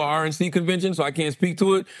never been to an RNC convention, so I can't speak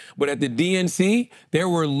to it. But at the DNC, there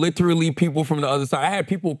were literally people from the other side. I had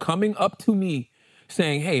people coming up to me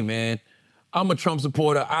saying, "Hey, man, I'm a Trump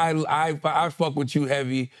supporter. I fuck with you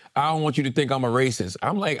heavy. I don't want you to think I'm a racist."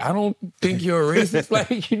 I'm like, I don't think you're a racist.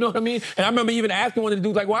 Like, you know what I mean? And I remember even asking one of the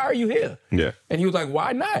dudes, like, "Why are you here?" Yeah. And he was like,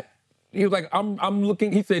 "Why not?" He was like, I'm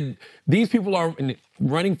looking, he said, these people are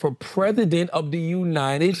running for president of the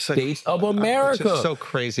United States of America. It's just so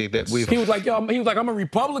crazy that we've... He was like, I'm a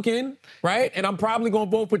Republican, right? And I'm probably going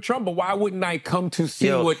to vote for Trump, but why wouldn't I come to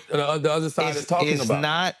see what the other side is talking about? It's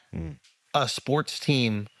not a sports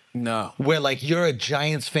team No. where like you're a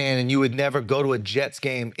Giants fan and you would never go to a Jets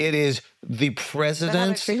game. It is the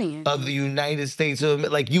president of the United States.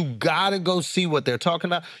 Like you gotta go see what they're talking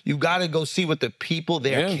about. You gotta go see what the people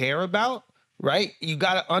there care about, right? You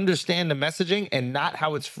gotta understand the messaging and not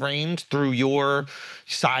how it's framed through your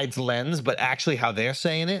side's lens, but actually how they're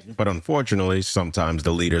saying it. But unfortunately, sometimes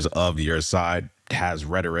the leaders of your side has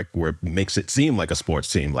rhetoric where it makes it seem like a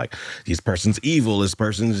sports team. Like, this person's evil, this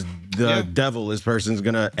person's the devil, this person's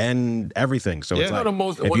gonna end everything. So it's like,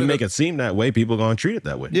 if you make it seem that way, people are gonna treat it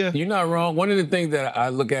that way. Yeah, you're not wrong. One of the things that I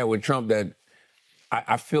look at with Trump that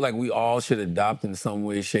I feel like we all should adopt in some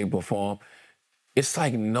way, shape, or form, it's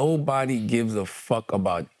like nobody gives a fuck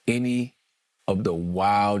about any of the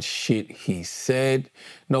wild shit he said.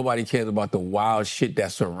 Nobody cares about the wild shit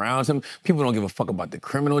that surrounds him. People don't give a fuck about the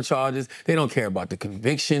criminal charges. They don't care about the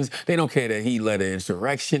convictions. They don't care that he led an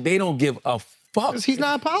insurrection. They don't give a fuck. Because he's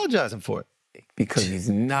not apologizing for it. Because he's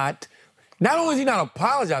not only is he not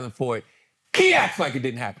apologizing for it, he acts like it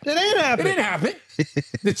didn't happen. It didn't happen. It didn't happen.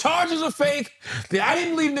 The charges are fake. I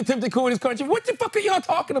didn't lead an attempted coup in this country. What the fuck are y'all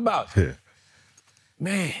talking about?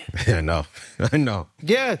 Man. Yeah, I know.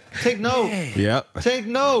 Yeah, take note. Yep. Take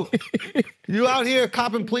note. You out here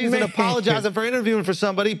copping pleas and apologizing for interviewing for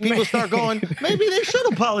somebody. People start going, maybe they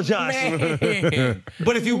should apologize.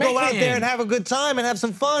 But if you go out there and have a good time and have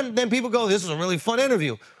some fun, then people go, this is a really fun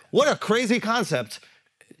interview. What a crazy concept.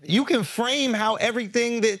 You can frame how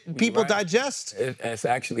everything that people digest. It's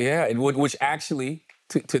actually, which actually...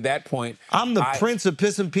 To that point, I'm the prince of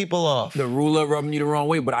pissing people off. The ruler rubbing you the wrong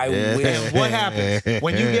way, but I will. And what happens?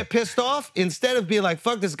 When you get pissed off, instead of being like,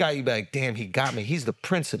 fuck this guy, you be like, damn, he got me. He's the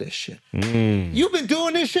prince of this shit. You've been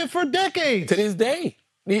doing this shit for decades. To this day.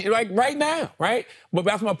 Like right now, right? But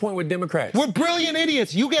that's my point with Democrats. We're brilliant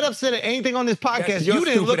idiots. You get upset at anything on this podcast. You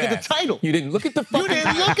didn't look at the title. You didn't look at the fucking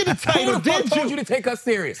title. You didn't look at the title, did you? Who told you to take us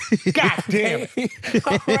serious? God damn it.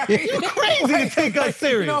 Right? You're crazy to take us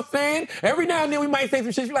serious. You know what I'm saying? Every now and then we might say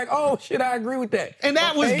some shit. You're like, oh, shit, I agree with that. And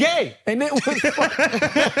that was gay. And it was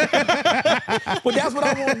But that's what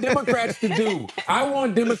I want Democrats to do. I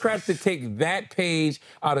want Democrats to take that page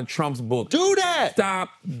out of Trump's book. Do that.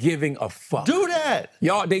 Stop giving a fuck. Do that.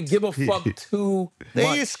 Y'all, they give a fuck too much.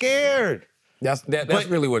 They're scared. That's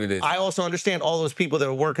really what it is. I also understand all those people that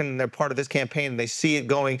are working and they're part of this campaign and they see it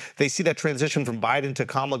going, they see that transition from Biden to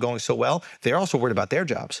Kamala going so well. They're also worried about their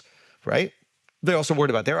jobs, right? They're also worried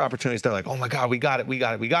about their opportunities. They're like, oh my God, we got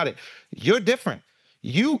it. You're different.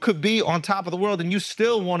 You could be on top of the world and you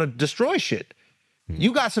still want to destroy shit.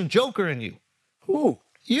 You got some Joker in you. Who?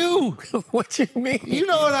 You. What you mean? You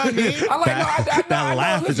know what I mean. I like that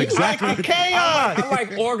laugh is exactly chaos. I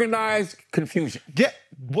like organized confusion. Yeah,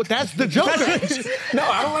 well, that's the Joker. No,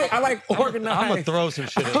 I like organized. I'm gonna throw some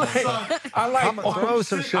shit in. I'm gonna throw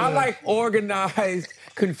some shit. I like organized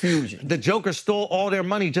confusion. The Joker stole all their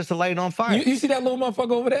money just to light it on fire. You see that little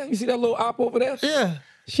motherfucker over there? You see that little op over there? Yeah.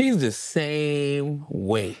 She's the same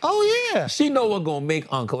way. Oh yeah. She know what gonna make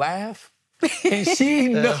Unc laugh. And she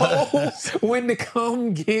knows when to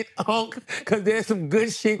come get Unc, because there's some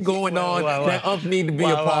good shit going on that Unc need to be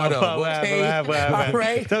a part of. Okay? All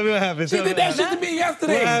right? Tell me what happened. She did that shit to me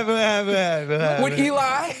yesterday. What happened? With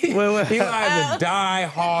Eli. What Eli's a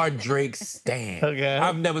die-hard Drake stan. Okay.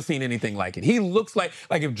 I've never seen anything like it. He looks like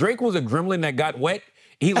if Drake was a gremlin that got wet,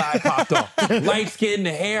 Eli popped off. Light skin,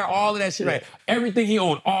 the hair, all of that shit. Right? Everything he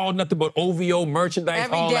owned, all nothing but OVO merchandise,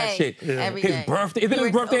 Every all day. that shit. Yeah. Every His day. birthday, is it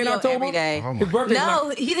his birthday in October? Every day. His birthday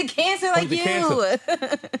No, he's a Cancer like he's you. a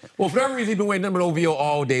Cancer. Well, for that reason, he's been wearing nothing but OVO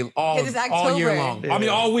all day, all it's year October. long. I mean,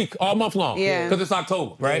 all week, all month long. Yeah. Because it's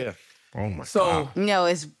October, right? Yeah. Oh my So God. No,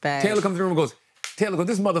 it's bad. Taylor comes in the room and goes,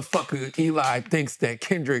 this motherfucker, Eli, thinks that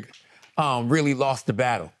Kendrick really lost the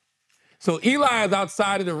battle. So Eli is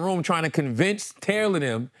outside of the room trying to convince Taylor and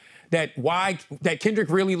him that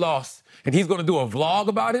Kendrick really lost, and he's gonna do a vlog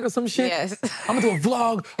about it or some shit. Yes. I'm gonna do a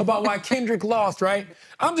vlog about why Kendrick lost, right?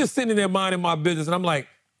 I'm just sitting there minding my business, and I'm like,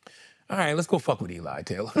 all right, let's go fuck with Eli,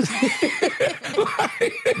 Taylor. You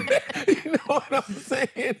know what I'm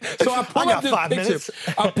saying? So I pull up this picture.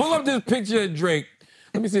 I pull up this picture of Drake.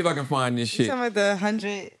 Let me see if I can find this shit. Some of the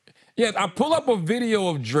 100. Yeah, I pull up a video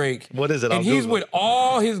of Drake. What is it? And he's with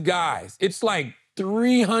all his guys. It's like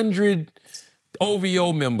 300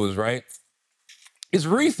 OVO members, right? It's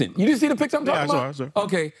recent. You didn't see the picture I'm talking about? I saw.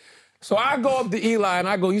 Okay. So I go up to Eli and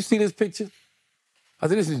I go, you see this picture? I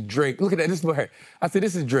said, this is Drake. Look at that. This is what I said,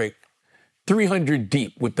 this is Drake. 300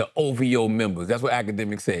 deep with the OVO members. That's what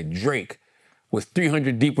academics said. Drake was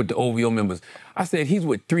 300 deep with the OVO members. I said, he's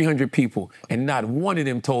with 300 people, and not one of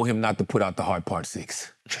them told him not to put out the Hard Part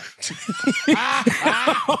 6.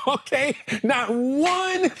 Okay? Not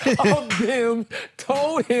one of them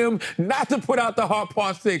told him not to put out the Hard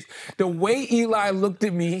Part 6. The way Eli looked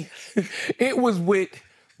at me, it was with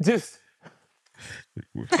just...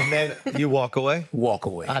 And then you walk away? Walk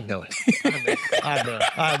away. I know it. I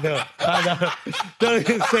know. Don't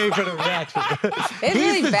even say for the reaction. It's He's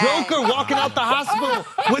really the bad. Joker walking out the hospital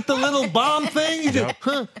with the little bomb thing. You just,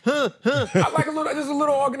 I like just a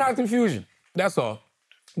little organized confusion. That's all.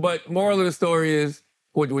 But moral of the story is,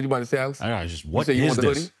 what you about to say, Alex? I know, just what you is want the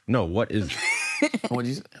this? hoodie? No, what is? What'd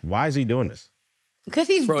you say? Why is he doing this? Because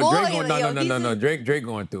he's Bro, boring. Drake going, no. Drake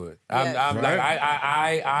going through it. I'm like,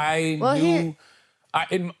 I Well, knew.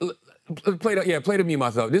 Play to me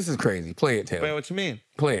myself. This is crazy. Play it, Taylor. wait, what you mean?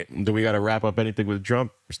 Play it. Do we got to wrap up anything with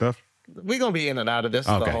Trump or stuff? We're going to be in and out of this.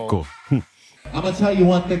 Okay, cool. I'm going to tell you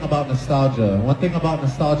one thing about nostalgia. One thing about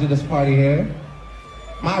nostalgia this party here.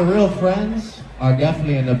 My real friends are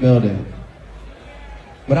definitely in the building.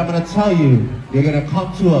 But I'm going to tell you, you're going to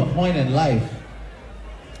come to a point in life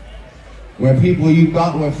where people you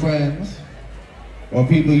thought were friends or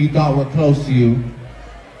people you thought were close to you,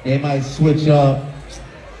 they might switch up.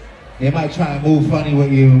 They might try and move funny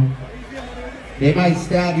with you. They might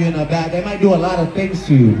stab you in the back. They might do a lot of things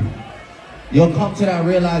to you. You'll come to that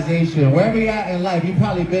realization. Wherever you're at in life, you've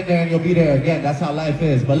probably been there and you'll be there again. That's how life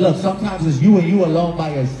is. But look, sometimes it's you and you alone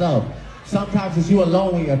by yourself. Sometimes it's you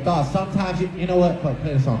alone with your thoughts. Sometimes, you know what? Play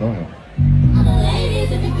the song, don't worry.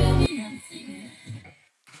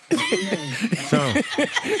 So,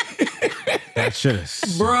 that shit is...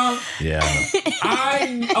 Bruh. Yeah.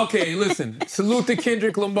 Okay, listen. Salute to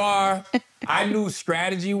Kendrick Lamar. I knew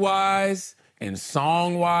strategy-wise and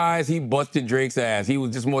song-wise, he busted Drake's ass. He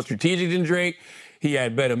was just more strategic than Drake. He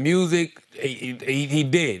had better music. He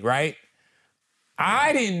did, right?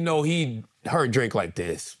 I didn't know he heard Drake like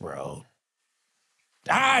this, bro.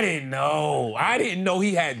 I didn't know. I didn't know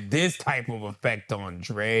he had this type of effect on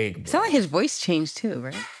Drake. Bro. Sound like his voice changed too,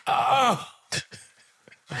 right? I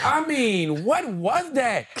mean, what was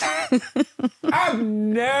that? I've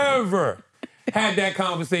never had that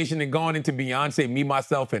conversation and gone into Beyonce, Me,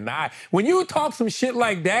 Myself, and I. When you talk some shit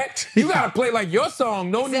like that, you gotta play like your song,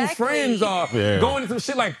 No New Friends, or going into some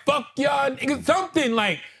shit like, fuck y'all, niggas, something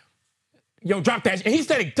like, yo, drop that shit. And he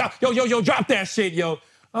said it, yo, drop that shit, yo.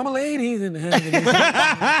 I'm a ladies in the What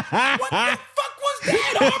the fuck was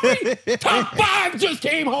that, Aubrey? Top 5 just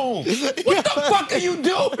came home. What the fuck are you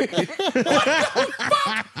doing? What the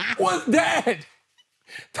fuck was that?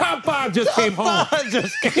 Top 5 just came home.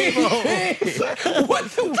 Just came home. What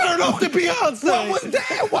the Turn off the Beyonce. What was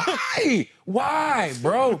that? Why? Why,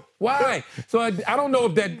 bro? Why? So I don't know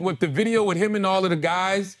if the video with him and all of the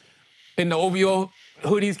guys in the OVO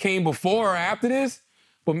hoodies came before or after this,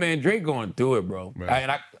 but man, Drake going through it, bro.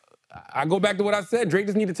 And I go back to what I said. Drake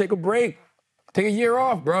just need to take a break. Take a year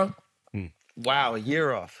off, bro. Wow, a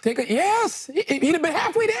year off. Yes. He'd have been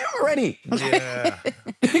halfway there already. Yeah.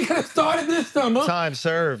 He could have started this summer. Time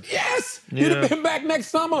served. Yes. He'd have been back next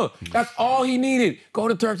summer. That's all he needed. Go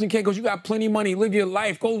to Turks and Caicos. You got plenty of money. Live your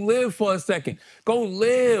life. Go live for a second. Go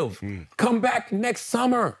live. Come back next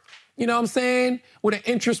summer. You know what I'm saying? With an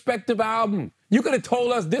introspective album. You could have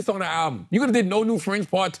told us this on the album. You could have did No New Friends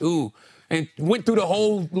Part 2 and went through the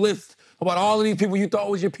whole list about all of these people you thought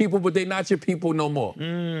was your people, but they're not your people no more.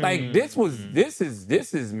 Like this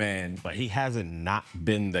is man. But he hasn't not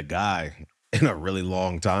been the guy in a really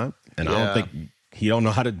long time. And I don't think he don't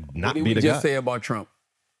know how to not be the guy. What did we just say about Trump?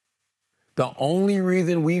 The only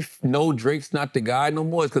reason we know Drake's not the guy no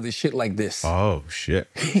more is because of shit like this. Oh, shit.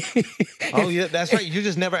 Oh, yeah, that's right. You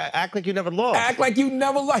just never act like you never lost. Act like you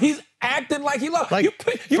never lost. He's acting like he lost. Like, you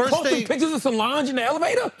posting pictures of Solange in the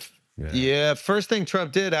elevator? Yeah, first thing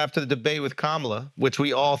Trump did after the debate with Kamala, which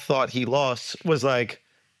we all thought he lost, was like,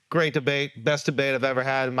 great debate, best debate I've ever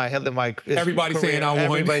had in my head. Everybody saying I won.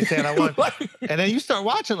 Everybody saying I won. And then you start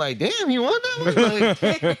watching like, damn, he won that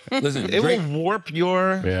one? Like, listen, it will warp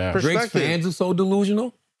your perspective. Drake's fans are so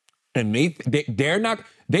delusional, and they're not.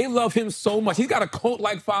 They love him so much. He's got a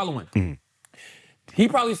cult-like following. He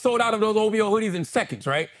probably sold out of those OVO hoodies in seconds,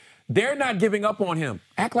 right? They're not giving up on him.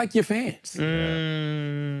 Act like your fans.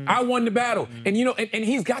 I won the battle. And you know, and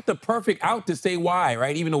he's got the perfect out to say why,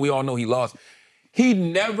 right? Even though we all know he lost. He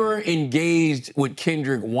never engaged with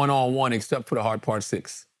Kendrick one-on-one except for the Hard Part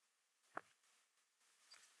 6.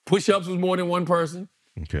 Push-ups was more than one person.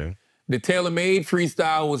 Okay. The Tailor-Made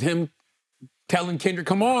freestyle was him telling Kendrick,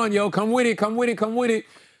 come on, yo, come with it, come with it, come with it.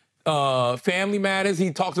 Family Matters,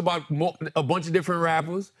 he talks about a bunch of different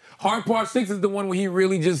rappers. Hard Part 6 is the one where he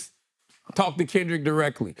really just talked to Kendrick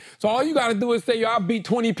directly. So all you gotta do is say, yo, I beat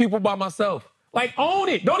 20 people by myself. Like, own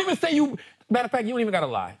it. Don't even say you, matter of fact, you don't even gotta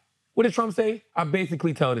lie. What did Trump say? I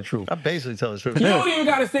basically tell the truth. I basically tell the truth. You don't even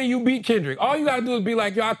gotta say you beat Kendrick. All you gotta do is be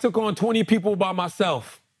like, yo, I took on 20 people by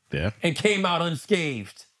myself. Yeah. And came out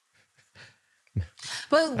unscathed.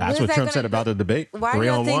 But that's what Trump said about the debate. Why do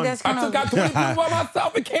you think that's I took out 20 people by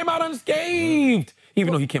myself and came out unscathed.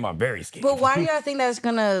 Even though he came out very scathed. But why do y'all think that's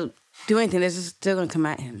gonna do anything? They're just still gonna come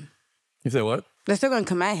at him. You said what? They're still gonna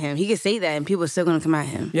come at him. He can say that and people are still gonna come at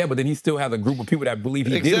him. Yeah, but then he still has a group of people that believe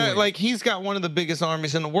he did win. Like, he's got one of the biggest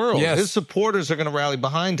armies in the world. Yes. His supporters are going to rally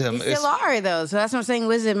behind him. They still are, though. So that's what I'm saying.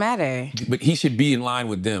 What does it matter? But he should be in line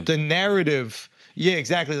with them. The narrative, yeah,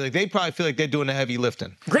 exactly. Like, they probably feel like they're doing the heavy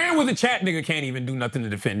lifting. Grant with a chat nigga can't even do nothing to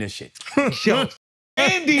defend this shit. Yo,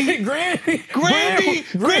 Grandy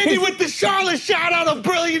with the Charlotte shout out of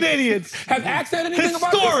Brilliant Idiots. Has Axe said anything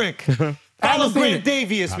about this? Historic. Follow Grant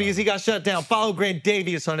Davies because he got shut down. Follow Grant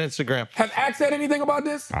Davies on Instagram. Has Axe said anything about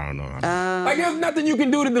this? I don't know. Like, there's nothing you can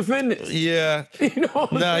do to defend this. Yeah. You know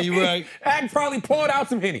what I'm saying? You're right. Axe probably poured out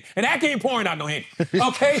some Henny. And Axe ain't pouring out no Henny.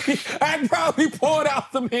 Okay? Axe probably poured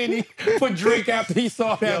out some Henny for Drake after he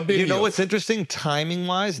saw that video. You know what's interesting?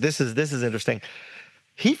 Timing-wise, this is interesting.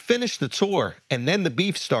 He finished the tour, and then the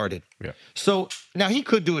beef started. Yeah. So now he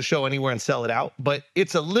could do a show anywhere and sell it out, but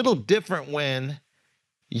it's a little different when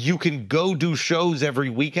you can go do shows every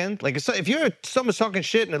weekend. Like, if someone's talking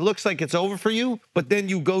shit and it looks like it's over for you, but then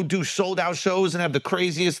you go do sold-out shows and have the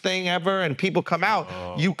craziest thing ever and people come out,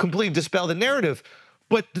 you completely dispel the narrative.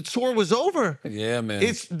 But the tour was over. Yeah, man.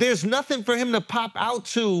 There's nothing for him to pop out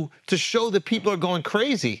to show that people are going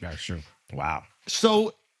crazy. That's true. Wow.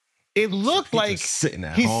 So it looked like he's sitting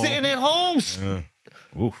at home.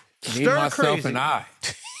 Oof. Me, myself, and I.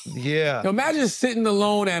 Yeah. Yo, imagine sitting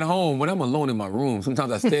alone at home. When I'm alone in my room,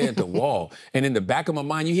 sometimes I stare at the wall, and in the back of my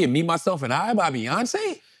mind, you hear Me, Myself, and I by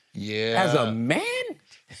Beyonce? Yeah. As a man?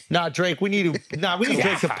 Nah, Drake, we need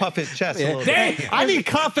Drake to puff his chest a little Damn. bit. I need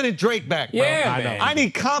confident Drake back, bro. Yeah, man. I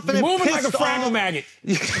need confident, You're moving like a pissed fragile off. maggot.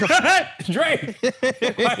 Drake.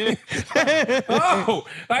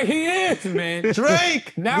 Like he is, man.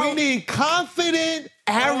 Drake, Now- we need confident,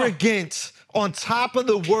 arrogant, on top of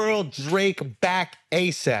the world Drake back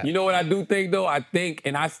ASAP. You know what I do think, though? I think,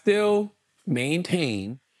 and I still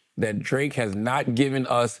maintain that Drake has not given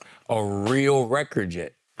us a real record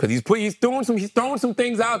yet. Because he's throwing some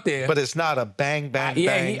things out there. But it's not a bang, bang,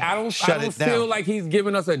 Yeah, bang. I don't Shut feel like he's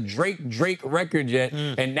given us a Drake record yet.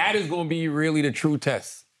 And that is going to be really the true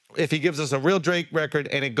test. If he gives us a real Drake record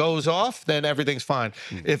and it goes off, then everything's fine.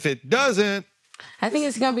 If it doesn't, I think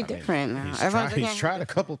it's gonna be different now. He's tried a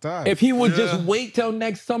couple times. If he would just wait till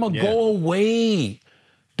next summer, go away.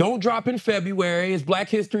 Don't drop in February. It's Black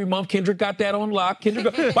History Month. Kendrick got that on lock. By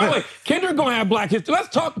the way, Kendrick gonna have Black History. Let's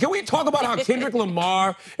talk. Can we talk about how Kendrick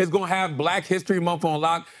Lamar is gonna have Black History Month on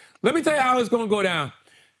lock? Let me tell you how it's gonna go down.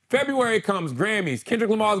 February comes, Grammys. Kendrick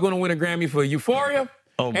Lamar is gonna win a Grammy for Euphoria.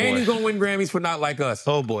 Oh boy. And he's gonna win Grammys for Not Like Us.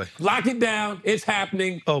 Oh boy. Lock it down. It's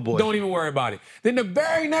happening. Oh boy. Don't even worry about it. Then the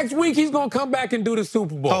very next week, he's gonna come back and do the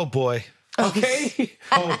Super Bowl. Oh boy. Okay?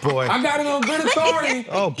 Oh boy. I got it on good authority.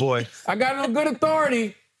 Oh boy. I got it on good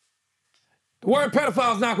authority. The word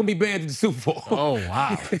pedophile is not going to be banned at the Super Bowl. Oh,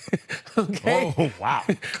 wow. Okay? Oh, wow.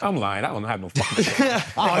 I'm lying. I don't have no fucking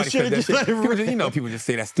I should have just let it rip. You know people just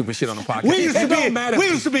say that stupid shit on the podcast. We used to be a country. We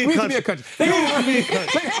used to be a country. They're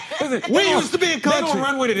going to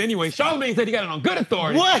run with it anyway. Charlamagne said he got it on good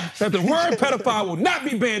authority. What? That the word pedophile will not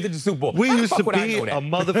be banned at the Super Bowl. We How the used fuck to would I be know a that?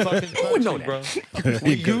 motherfucking Who would know country, that? bro.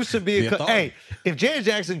 We used to be a Hey, if Janet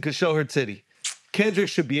Jackson could show her titty, Kendrick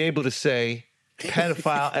should be able to say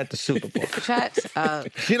pedophile at the Super Bowl. Shut up.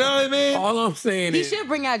 You know what I mean? All I'm saying He is... should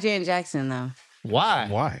bring out Janet Jackson, though. Why?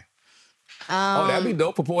 Why? Oh, that'd be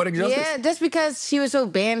dope for Poetic Justice. Yeah, just because she was so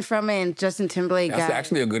banned from it and Justin Timberlake That's got...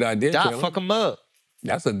 actually a good idea, Dot, Taylor. fuck him up.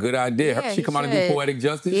 That's a good idea. Yeah, She come out and do should. Poetic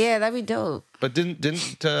Justice. Yeah, that'd be dope. But didn't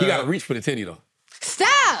You got to reach for the titty, though.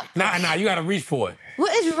 Stop! Nah, you got to reach for it.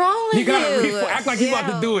 What is wrong with you? You got to reach for it. Act like you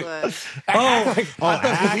about to do it. I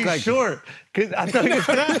thought he's short. Cause I thought he was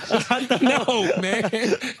No, man.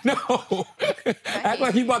 No. Act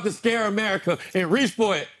like you about to scare America and reach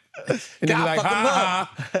for it. And then be like,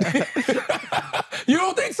 ha ha. You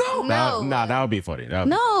don't think so? No. Nah, that would be funny. That would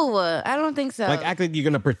be- No, I don't think so. Like, act like you're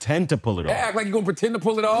going to pretend to pull it off. Act like you're going to pretend to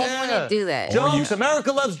pull it off. I wouldn't do that. Jokes.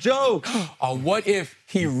 America loves jokes. Or what if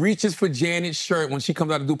he reaches for Janet's shirt when she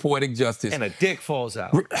comes out to do Poetic Justice? And a dick falls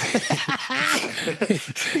out.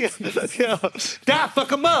 Dot,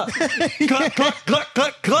 fuck him up. Cluck, cluck, cluck,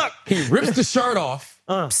 cluck, cluck. He rips the shirt off.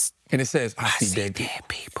 And it says, I see dead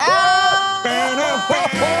people.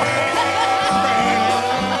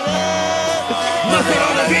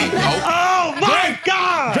 Oh my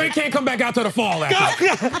God! Drake can't come back out to the fall after.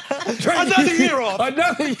 Drake, Another year off.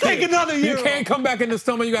 Another year. Take another year You can't come back in the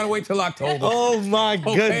summer. You got to wait till October. Oh my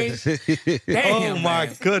goodness. Damn, Oh my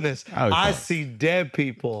man. goodness. That would be I fun. see dead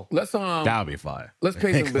people. Let's That would be fire. let's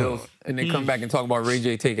pay some bills and then come back and talk about Ray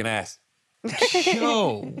J taking ass.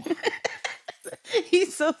 Yo.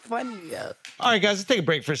 He's so funny, yo. All right, guys, let's take a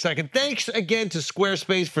break for a second. Thanks again to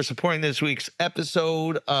Squarespace for supporting this week's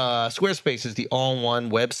episode. Squarespace is the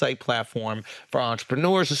all-in-one website platform for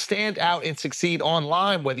entrepreneurs to stand out and succeed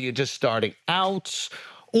online, whether you're just starting out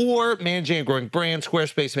or managing a growing brand.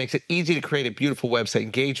 Squarespace makes it easy to create a beautiful website,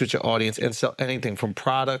 engage with your audience, and sell anything from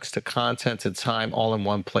products to content to time, all in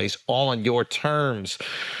one place, all on your terms.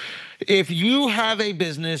 If you have a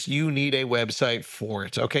business, you need a website for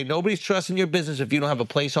it, okay? Nobody's trusting your business if you don't have a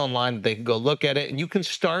place online that they can go look at it, and you can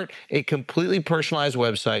start a completely personalized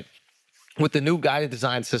website with the new guided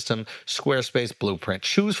design system, Squarespace Blueprint.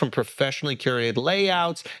 Choose from professionally curated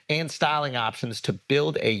layouts and styling options to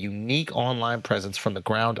build a unique online presence from the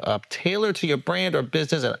ground up, tailored to your brand or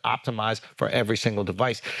business and optimized for every single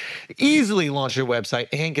device. Easily launch your website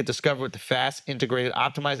and get discovered with the fast, integrated,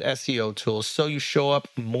 optimized SEO tools so you show up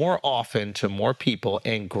more often to more people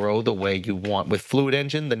and grow the way you want. With Fluid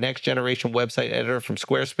Engine, the next generation website editor from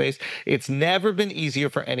Squarespace, it's never been easier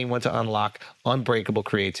for anyone to unlock unbreakable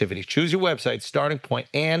creativity. Choose your website starting point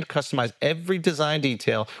and customize every design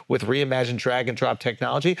detail with reimagined drag and drop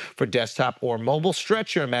technology for desktop or mobile.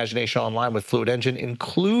 Stretch your imagination online with Fluid Engine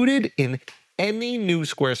included in any new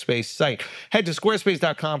Squarespace site. Head to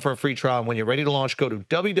squarespace.com for a free trial. And when you're ready to launch, go to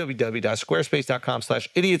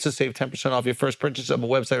www.squarespace.com/idiots to save 10% off your first purchase of a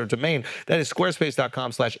website or domain. That is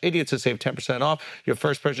squarespace.com/idiots to save 10% off your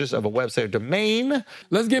first purchase of a website or domain.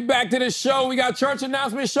 Let's get back to the show. We got church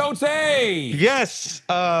announcement show today. Yes.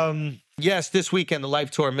 Yes, this weekend, the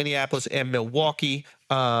Life Tour, Minneapolis and Milwaukee.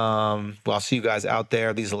 Well, I'll see you guys out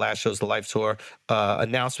there. These are the last shows of the Life Tour.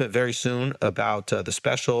 Announcement very soon about the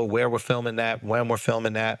special, where we're filming that, when we're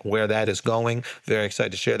filming that, where that is going. Very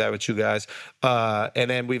excited to share that with you guys.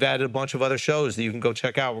 And then we've added a bunch of other shows that you can go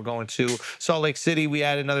check out. We're going to Salt Lake City. We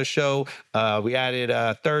added another show. We added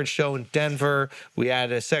a third show in Denver. We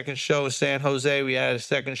added a second show in San Jose. We added a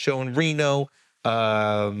second show in Reno.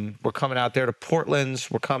 We're coming out there to Portland.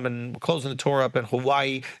 We're closing the tour up in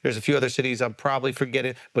Hawaii. There's a few other cities I'm probably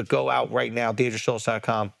forgetting, but go out right now,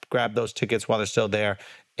 DeidreSchultz.com. Grab those tickets while they're still there.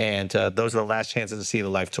 And those are the last chances to see the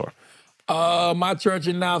Life Tour. My church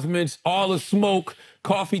announcements, All the Smoke,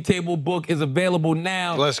 Coffee Table book is available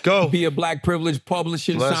now. Let's go. Via Black Privilege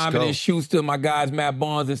Publishing, Let's Simon go. & Schuster, my guys Matt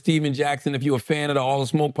Barnes and Steven Jackson. If you're a fan of the All the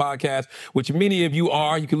Smoke podcast, which many of you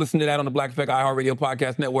are, you can listen to that on the Black Effect iHeartRadio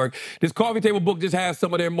Podcast Network. This Coffee Table book just has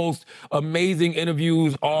some of their most amazing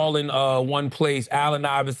interviews all in one place. Allen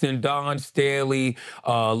Iverson, Don Staley,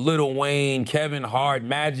 Lil Wayne, Kevin Hart,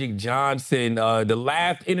 Magic Johnson. The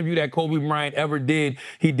last interview that Kobe Bryant ever did,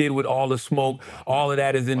 he did with All the Smoke. All of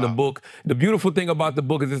that is in the book. The beautiful thing about the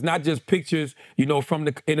book is it's not just pictures, you know, from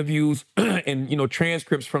the interviews and, you know,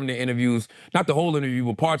 transcripts from the interviews, not the whole interview,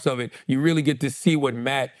 but parts of it. You really get to see what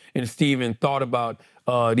Matt and Steven thought about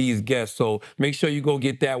these guests. So make sure you go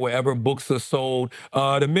get that wherever books are sold.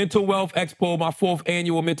 The Mental Wealth Expo, my 4th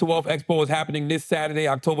annual Mental Wealth Expo, is happening this Saturday,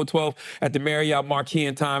 October 12th at the Marriott Marquis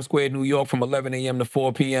in Times Square, New York, from 11 a.m. to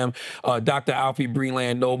 4 p.m. Dr. Alfie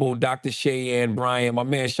Breland Noble, Dr. Shay Ann Bryant, my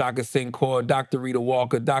man Shaka Sincour, Dr. Rita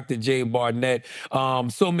Walker, Dr. Jay Barnett,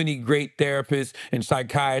 so many great therapists and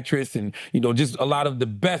psychiatrists and, you know, just a lot of the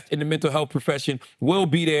best in the mental health profession will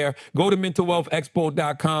be there. Go to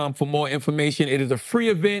mentalwealthexpo.com for more information. It is a free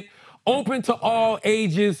event, open to all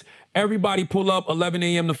ages. Everybody pull up 11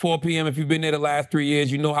 a.m. to 4 p.m. If you've been there the last 3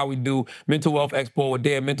 years, you know how we do. Mental Wealth Expo, a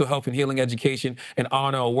day of mental health and healing education and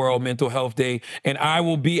honor a World Mental Health Day. And I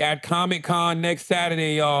will be at Comic-Con next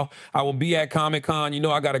Saturday, y'all. I will be at Comic-Con. You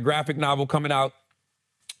know I got a graphic novel coming out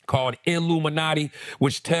called Illuminati,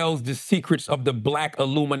 which tells the secrets of the Black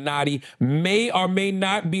Illuminati. May or may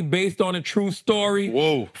not be based on a true story.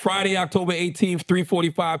 Whoa. Friday, October 18th,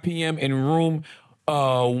 3:45 p.m. in room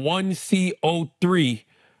 1C03.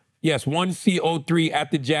 Yes, 1C03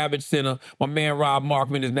 at the Javits Center. My man Rob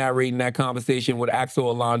Markman is narrating that conversation with Axel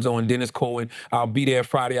Alonso and Dennis Cohen. I'll be there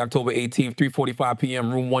Friday, October 18th, 3:45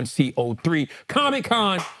 p.m., room 1C03.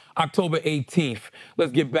 Comic-Con, October 18th.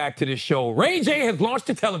 Let's get back to this show. Ray J has launched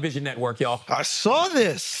a television network, y'all. I saw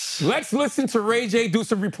this. Let's listen to Ray J do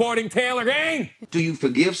some reporting. Taylor Gang. Do you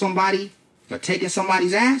forgive somebody for taking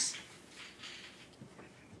somebody's ass?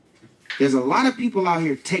 There's a lot of people out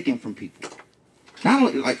here taking from people. Not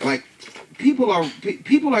only like people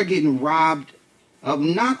are getting robbed of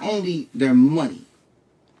not only their money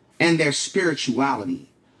and their spirituality.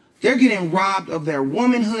 They're getting robbed of their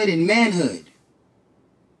womanhood and manhood.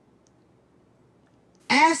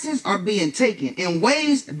 Asses are being taken in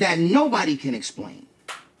ways that nobody can explain.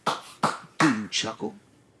 Do you chuckle?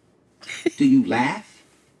 Do you laugh?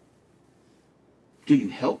 Do you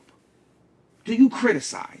help? Do you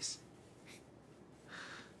criticize?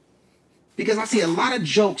 Because I see a lot of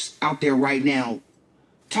jokes out there right now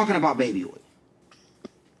talking about baby oil.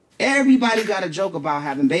 Everybody got a joke about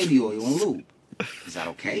having baby oil and lube. Is that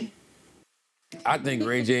okay? I think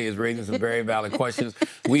Ray J is raising some very valid questions.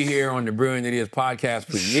 We here on the Brilliant Idiots podcast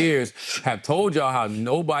for years have told y'all how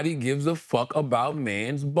nobody gives a fuck about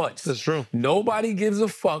man's butts. That's true. Nobody gives a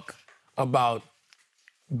fuck about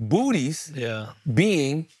booties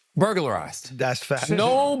being burglarized. That's fact.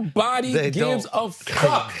 Nobody gives a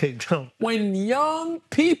fuck. They don't. When young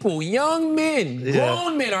people, young men,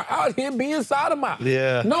 grown men are out here being sodomized.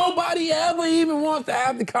 Yeah. Nobody ever even wants to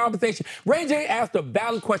have the conversation. Ray J asked a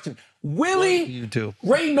valid question. Willie You do.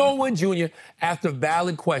 Ray Norwood Jr. asked a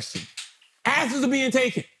valid question. Asses are being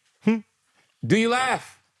taken. Do you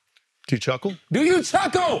laugh? Do you chuckle? Do you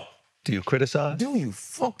chuckle? Do you criticize? Do you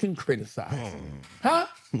fucking criticize? Huh?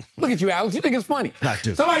 Look at you, Alex. You think it's funny. Not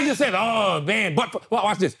just. Somebody just said, oh, man, butt fuck. Well,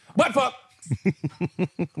 watch this. Butt fuck.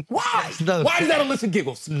 Why? Why does that elicit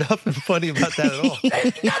giggles? Nothing funny about that at all.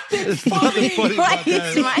 There's nothing There's funny. nothing funny about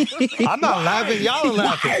that. Smiling. I'm not laughing. Y'all are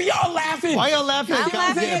laughing. Why are y'all laughing? Why y'all laughing? I'm laughing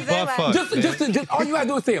Goddamn because they're butt laughing. fuck, Just all you gotta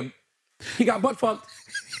do is say him. He got butt fucked.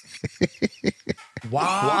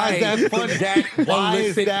 Why is that funny? Why is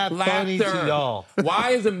elicit that funny to laughter? y'all?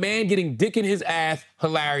 Why is a man getting dick in his ass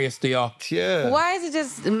hilarious to y'all? Yeah. Why is it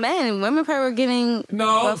just men? Women probably were getting...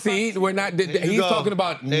 No, see, we're not. He's go. talking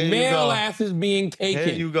about There you male go. asses being taken.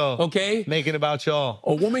 There you go. Okay? Making about y'all.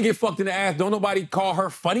 A woman get fucked in the ass, don't nobody call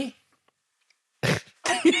her funny?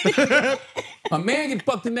 A man get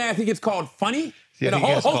fucked in the ass, he gets called funny? Yeah, and a he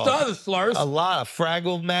whole gets host of called other slurs. A lot of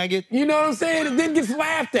Fraggle maggot. You know what I'm saying? And then gets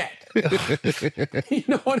laughed at. You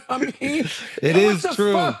know what I mean? It Yo, is what the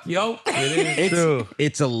true. Fuck, yo? It is true.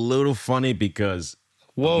 It's a little funny because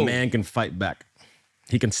a man can fight back.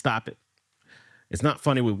 He can stop it. It's not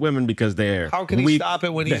funny with women because they're How can he weak. stop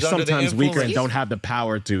it when he's They're under the sometimes weaker and influence? don't have the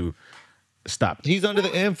power to stop it. He's under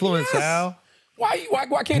the influence, Yes. Al. Why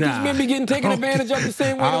can't Nah. these men be getting taken advantage of the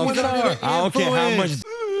same way the women are? I don't care how much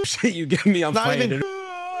shit you give me, I'm Not fighting even it.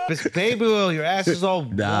 It's baby oil. Your ass is all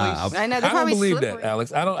Nah, moist. I know, I they're don't probably believe slippery. that,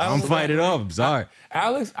 Alex. I don't I'm fighting up. I'm sorry.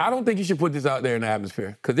 Alex, I don't think you should put this out there in the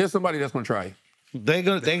atmosphere because there's somebody that's going to try you. They're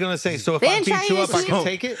gonna say, so if They I ain't beat trying you to up, I can see-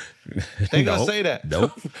 take it? They gonna say that.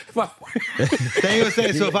 Nope. They gonna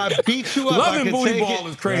say, so if I beat you up, I Loving can booty take ball it.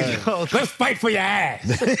 is crazy. Let's fight for your ass.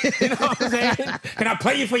 You know what I'm saying? Can I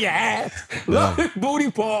play you for your ass? Loving booty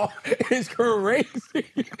ball is crazy.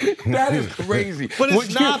 That is crazy. But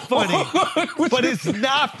it's not funny. But it's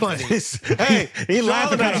not funny. Hey, He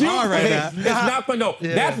laughing kind of hard right now. It's not funny. No,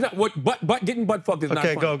 that's not what. But getting butt fucked is not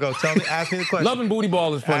funny. Okay, go. Tell me. Ask me the question. Loving booty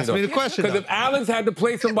ball is funny. Ask me the question, Because though. if Alex had to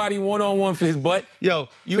play somebody one-on-one for his butt, Yo,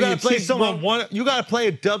 you for gotta your play cheeks, someone bro. one. You gotta play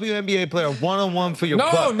a WNBA player one-on-one for your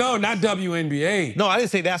No, butt. no, not WNBA. No, I didn't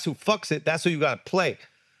say that's who fucks it. That's who you gotta play.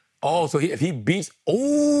 Oh, so if he beats,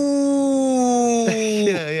 ooh,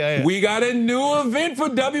 Yeah. we got a new event for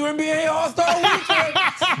WNBA All-Star Weekend.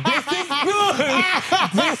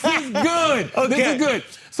 This is good. Okay. This is good.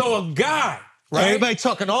 So a guy, right? Everybody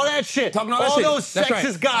talking all that shit. Talking all that shit. those That's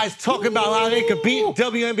sexist right. guys talking about how they could beat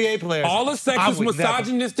WNBA players. All the I sexist, would never.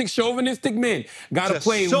 misogynistic, chauvinistic men got to Just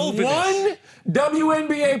play chauvinist. one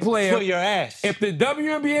WNBA player. For your ass. If the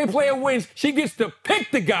WNBA player wins, she gets to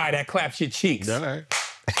pick the guy that claps your cheeks. All right.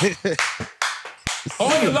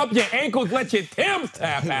 Oil up your ankles, let your Timbs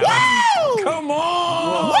tap out. Come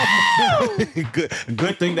on.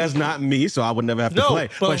 Good thing that's not me, so I would never have to No, play.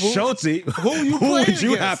 but But who- Schultze, who you would playing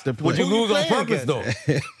you against? have to play? Would you Who you lose on playing purpose, against?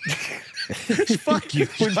 though? Fuck you.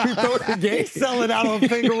 Would you throw the game? He's selling out on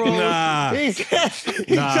finger rolls. Nah. He's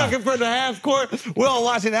Nah. chucking from the half court. We're all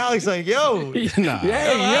watching Alex like, yo. Nah.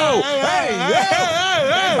 Hey, yo.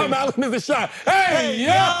 Hey, yo. I'm out in the shot. Hey,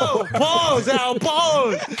 yo. Pause, Al,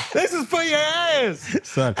 pause. This is for your ass.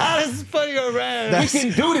 Son. Al, this is for your ass. We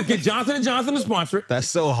can do this. Get Johnson & Johnson to sponsor it. That's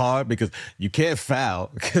so hard because you can't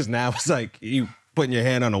foul because now it's like you putting your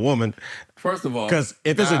hand on a woman. First of all, Because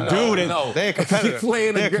if it's a dude, They're a competitor. If you're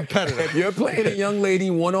playing They're competitive. If you're playing a young lady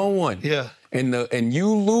one-on-one, Yeah. and you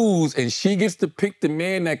lose, and she gets to pick the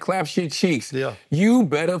man that claps your cheeks, Yeah. you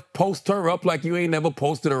better post her up like you ain't never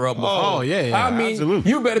posted her up before. Oh, yeah, I mean, absolutely.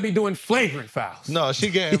 you better be doing flagrant fouls. No, she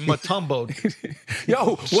getting matumboed.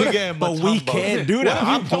 Yo, She getting but we matumboed. can't do What that. if you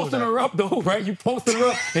I'm doing posting that. her up though, right? You posting her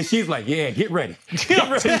up, and she's like, "Yeah, get ready, get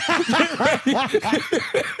ready, get ready."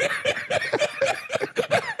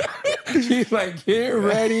 She's like, "Get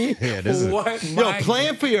ready Yeah, this for is- what?" Yo, my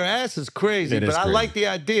playing for your ass is crazy, It but is I crazy. like the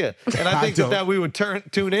idea. And I think don't. that we would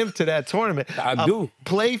tune into that tournament. I do.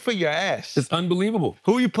 Play for your ass. It's unbelievable.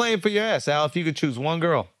 Who are you playing for your ass, Al, if you could choose one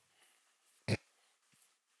girl?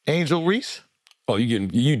 Angel Reese? Oh,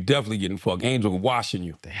 you definitely getting fucked. Angel washing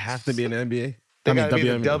you. They have to be in the NBA. They gotta be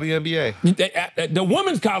in the WNBA. The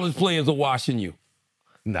women's college players are washing you.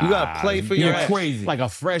 Nah, You gotta play for your You're ass. crazy. like a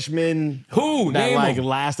freshman Who? that Name like 'em.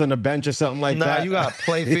 last on the bench or something like Nah, that. you gotta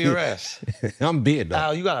play for your ass. I'm being though.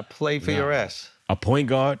 Al, you gotta play for your ass. A point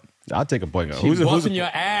guard. I'll take a point guard. She's who's busting your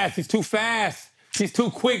ass. He's too fast. She's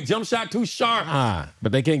too quick. Jump shot too sharp.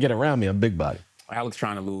 But they can't get around me. I'm big body. Alex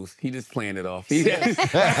trying to lose. He just playing it off. He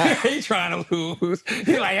trying to lose.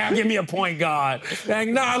 He like, "Yeah, give me a point guard." Like,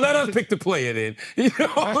 nah, let us pick the player then. You know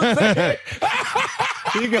what I'm saying?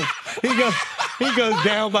 He goes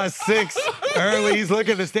down by 6 early. He's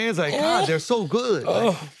looking at the stands like, God, they're so good.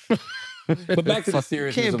 But back to the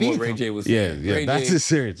seriousness Can't of what beat Ray them. J was saying. Yeah. Ray That's J, the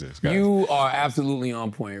seriousness, guys. you are absolutely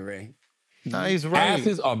on point, Ray. Nah, he's right.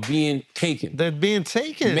 Asses are being taken. They're being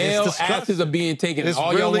taken. Male It's disgusting. asses are being taken. It's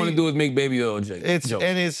All y'all really- want to do is make baby oil jokes.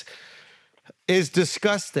 It's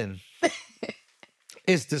disgusting.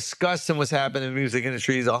 It's disgusting what's happening in the music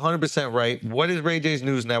industry. He's 100% right. What is Ray J's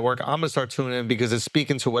News Network? I'm gonna start tuning in because it's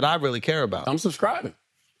speaking to what I really care about. I'm subscribing.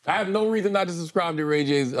 I have no reason not to subscribe to Ray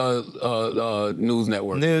J's news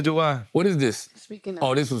network. Neither do I. What is this? Speaking of,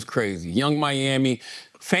 Oh, this was crazy. Young Miami.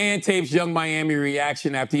 Fan tapes Young Miami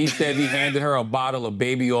reaction after he said he handed her a bottle of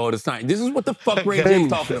baby oil to sign. This is what the fuck Ray J's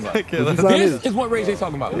talking about. This is what Ray J's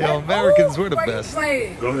talking about. Yo, Americans, we're the best. Go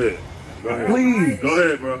ahead. Go ahead. Please. Go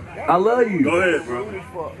ahead, bro. I love you. Go ahead, bro.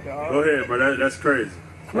 Go ahead, bro. That's crazy.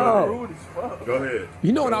 No. Go ahead.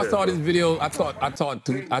 You know when I Go saw ahead, this video, I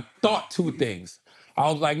thought two things. I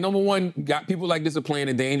was like, number one, got people like this are playing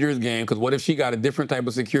a dangerous game because what if she got a different type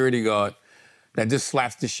of security guard that just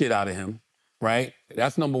slaps the shit out of him, right?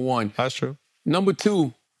 That's number one. That's true. Number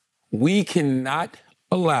two, we cannot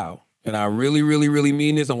allow, and I really, really, really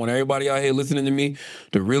mean this. I want everybody out here listening to me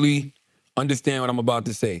to really understand what I'm about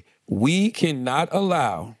to say. We cannot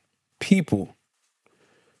allow people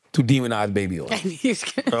to demonize baby oil.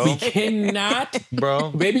 We cannot.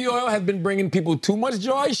 Bro. Baby oil has been bringing people too much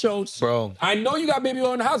joy, shows. Bro. I know you got baby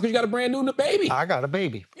oil in the house because you got a brand new baby. I got a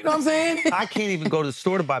baby. You know what I'm saying? I can't even go to the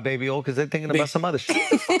store to buy baby oil because they're thinking about some other shit.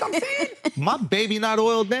 Fuck I'm saying. My baby not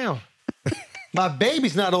oiled down. My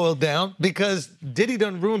baby's not oiled down because Diddy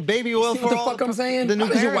done ruined baby oil for what the all fuck I'm saying? the new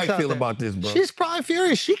How does your parents wife out feel there. about this, bro? She's probably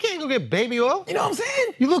furious. She can't go get baby oil. You know what I'm saying?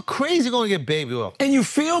 You look crazy going to get baby oil. And you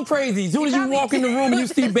feel crazy. As soon as you walk in the room and you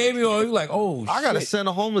see baby oil, you're like, oh, I got to shit. send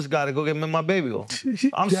a homeless guy to go get me my baby oil.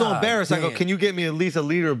 I'm so God embarrassed. I go, damn. can you get me at least a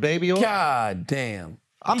liter of baby oil? God damn.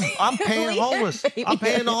 I'm paying homeless. I'm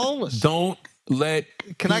paying the homeless. Don't let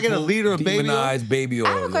Can I get a liter of baby oil? demonize baby oil.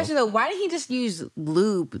 I have a question though. Why didn't he just use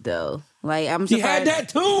lube though? Like I'm He surprised. had that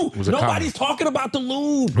too. was a Nobody's talking about the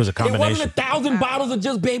lube. It was a It wasn't combination. 1,000 bottles of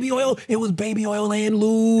just baby oil. It was baby oil and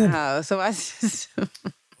lube. Oh, so I just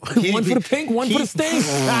One for the pink, one for the stink.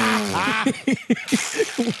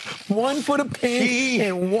 One for the pink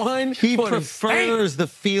and one He for the stink. prefers the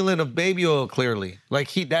feeling of baby oil, clearly. Like,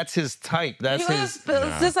 that's his type. That's his...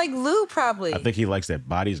 It's just like lube probably. I think he likes that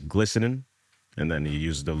body's glistening, and then he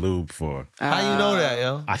uses the lube for. How you know that,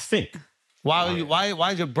 yo? I think.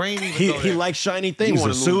 Why's your brain even know He that? likes shiny You things.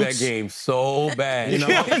 want The to lose that suits. game so bad. You know?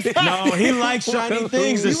 No, he likes shiny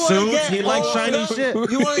things. The You wanna suits. get He likes oiled shiny up? shit.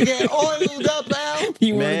 You want to get oiled up, Al?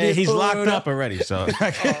 Man, he's locked up already. So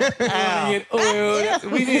Get oiled.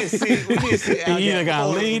 We didn't see Al he either get got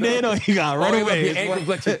oiled leaned in or he got run Oil up away. your ankles,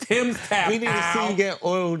 let your Tim's tap. We need to see you get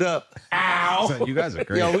oiled up. Ow. Son, you guys are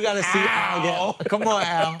great. Yo, we got to see Al get... Come on,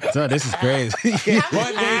 Al. Son, this is crazy.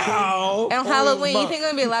 Ow. And on Halloween, you think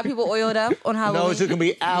gonna be a lot of people oiled up on Halloween? No, it's just going to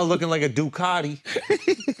be Al looking like a Ducati.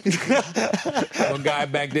 One guy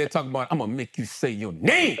back there talking about, I'm going to make you say your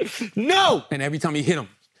name. No! And every time he hit him,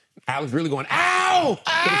 Alex really going, ow!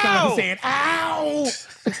 Ow! He's saying, ow!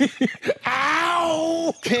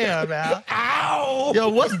 Ow! Damn, Al. Ow! Yo,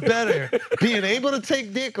 what's better? Being able to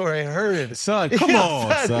take dick or it hurting? Son, come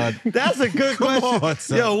on, son. That's a good Come question. on,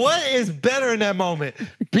 son. Yo, what is better in that moment?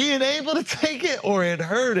 Being able to take it or it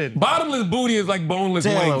hurting? Bottomless booty is like boneless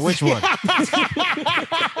Taylor, wings. which one?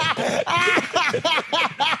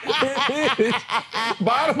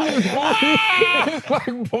 Bottomless booty is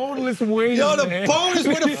like boneless wings. Yo, the man. bone is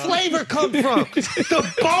where the flavor come from.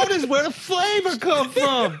 The bone is where the flavor come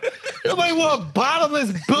from. Nobody want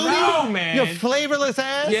bottomless booty. No, man. Your flavorless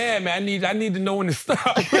ass. Yeah, man. I need to know when to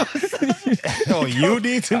stop. Oh, you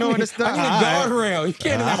need to know when to stop. I need a guardrail. You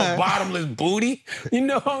can't just have a bottomless booty. You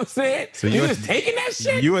know what I'm saying? So you you're just taking that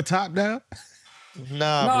shit? You a top now?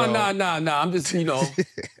 Nah, bro. No. I'm just,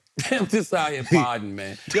 I'm just out here podding,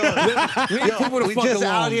 man. Yo, Leave people the we fuck just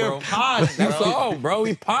alone, out here bro. podding, That's bro. all, bro.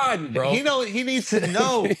 We podding, bro. He needs to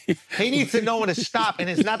know. He needs to know when to stop, and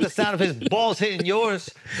it's not the sound of his balls hitting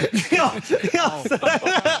yours. Yo,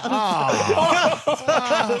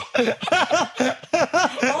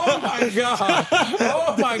 Oh my god!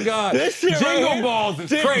 Oh my god! This shit Jingle right here- balls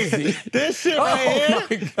is crazy. This shit right Oh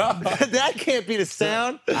here. my god! That can't be the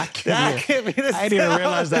sound. That can't be the sound. I didn't even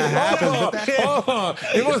realize that happened. Hold on.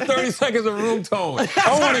 It was 30 seconds of room tone.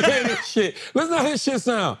 I want to hear this shit. Listen how this shit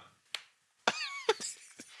sound.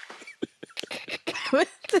 What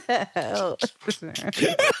the hell?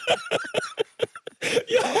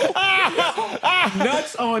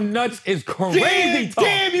 Nuts on nuts is crazy talk.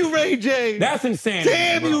 Damn you, Ray J. That's insanity.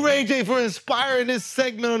 Damn bro. you, Ray J, for inspiring this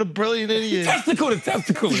segment on a brilliant idiot. Testicle to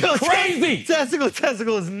testicle. Yo, It's crazy.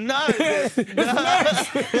 Testicle is nuts. It's nuts.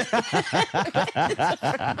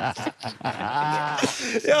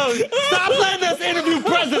 Yo, stop letting us interview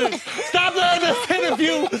presidents. Stop letting us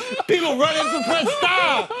interview people running for president.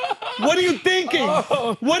 Stop. What are you thinking?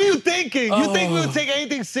 What are you thinking? You think we would take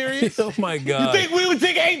anything serious? Oh my You god. think we would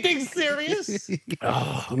take anything serious?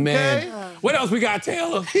 Oh man. What else we got,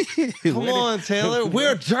 Taylor? Come on, Taylor.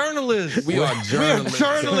 We're journalists. We are journalists.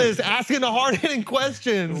 We're journalists asking the hard-hitting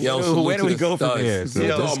questions. Yo, Where salute do we to the go from studs. here? Salute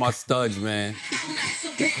Yo. to all my studs, man.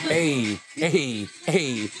 Hey.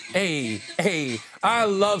 I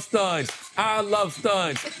love studs. Watch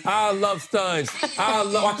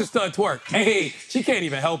the stud twerk. Hey, she can't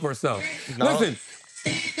even help herself. No. Listen,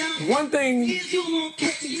 one thing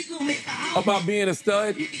about being a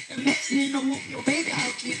stud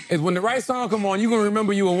is when the right song come on, you're gonna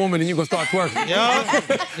remember you a woman and you're gonna start twerking.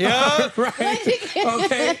 Yeah. Right?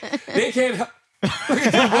 Okay? They can't help.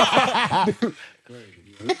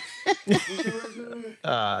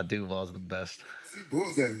 Duval's the best.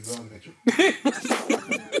 What's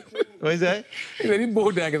What is that? He said, these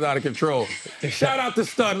bulldaggers out of control. Shout out to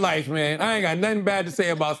Stud Life, man. I ain't got nothing bad to say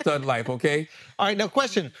about Stud Life, okay? All right, now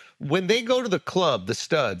question. When they go to the club, the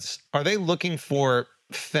studs, are they looking for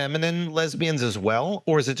feminine lesbians as well?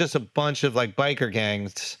 Or is it just a bunch of like biker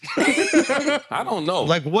gangs? I don't know.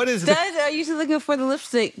 Like what is the... Studs are usually looking for the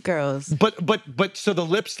lipstick girls. But so the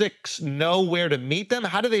lipsticks know where to meet them?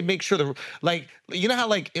 How do they make sure the like you know how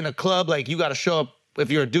like in a club like you gotta show up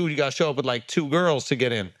if you're a dude, you gotta show up with like 2 girls to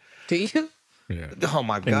get in. Do you? Oh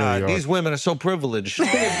my God, these women are so privileged. You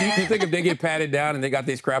think if they get patted down and they got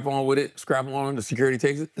their scrap on with it, scrap on, the security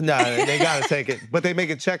takes it? Nah, they gotta take it, but they make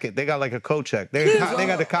it check it. They got like a coat check. They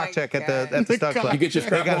got the cock check at the stuff club. You get your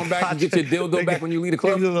scrap on back. You get your dildo back when you leave the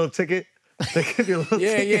club. Give you a little ticket. They give you a little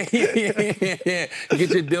ticket. Yeah. You get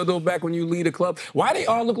your dildo back when you leave the club. Why they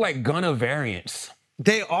all look like Gunna variants?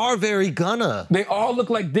 They are very Gunna. They all look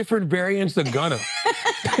like different variants of Gunna.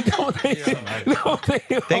 Don't they?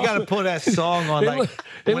 They got to put that song on.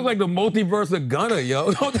 They look like the multiverse of Gunna,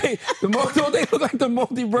 yo. Don't they look like the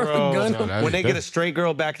multiverse of Gunna? No, when they get a straight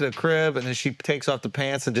girl back to the crib and then she takes off the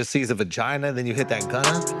pants and just sees a vagina, then you hit that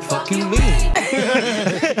Gunna. Fuck you, me.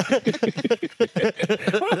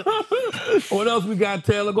 What else we got,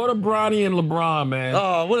 Taylor? Go to Bronny and LeBron, man.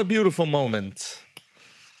 Oh, what a beautiful moment.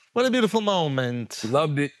 What a beautiful moment.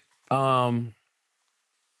 Loved it. Loved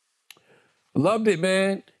it,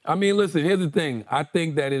 man. I mean, listen, here's the thing. I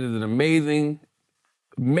think that it is an amazing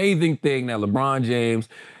thing that LeBron James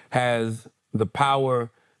has the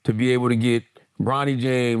power to be able to get Bronny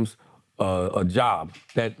James a job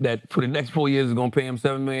that for the next 4 years is going to pay him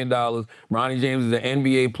 $7 million. Bronny James is an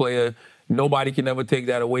NBA player. Nobody can ever take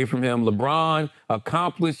that away from him. LeBron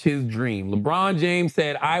accomplished his dream. LeBron James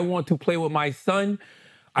said, I want to play with my son.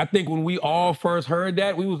 I think when we all first heard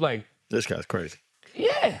that, we was like, this guy's crazy.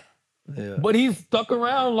 Yeah. But he's stuck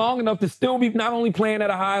around long enough to still be not only playing at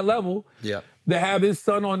a high level, to have his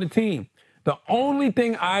son on the team. The only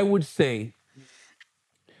thing I would say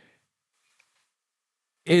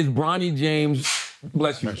is Bronny James,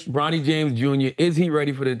 bless you, Bronny James Jr., is he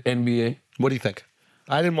ready for the NBA? What do you think?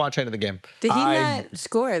 I didn't watch any of the game. Did he not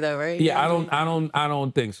score though, right? Yeah, I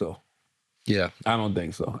don't think so. Yeah. I don't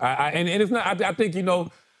think so. And it's not, I think,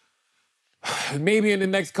 maybe in the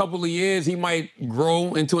next couple of years, he might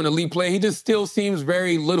grow into an elite player. He just still seems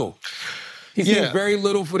very little. He seems very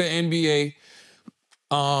little for the NBA.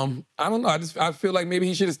 I don't know. I feel like maybe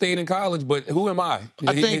he should have stayed in college, but who am I?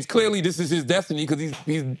 It's clearly this is his destiny because he's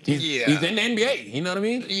in the NBA. You know what I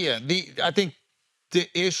mean? Yeah. I think the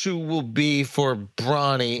issue will be for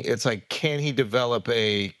Bronny, it's like, can he develop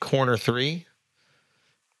a corner three?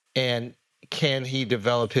 And can he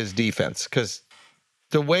develop his defense? Because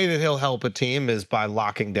the way that he'll help a team is by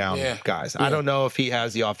locking down guys. I don't know if he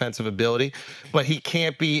has the offensive ability, but he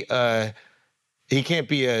can't be a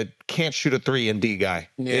can't shoot a 3 and D guy.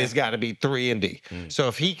 It's got to be 3 and D. So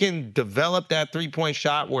if he can develop that 3-point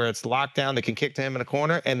shot where it's locked down, they can kick to him in the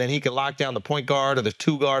corner, and then he can lock down the point guard or the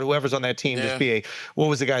 2 guard, whoever's on that team. Just be what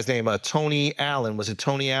was the guy's name? Tony Allen. Was it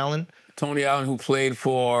Tony Allen? Tony Allen, who played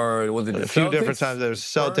for, was it the a few Celtics? Different times. There was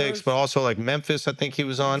Celtics, but also like Memphis, I think he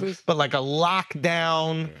was on. But like a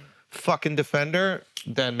lockdown fucking defender,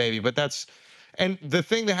 then maybe. But that's, and the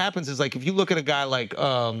thing that happens is like, if you look at a guy like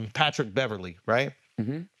Patrick Beverly, right?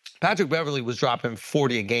 Patrick Beverly was dropping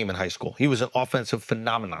 40 a game in high school. He was an offensive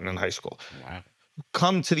phenomenon in high school. Wow.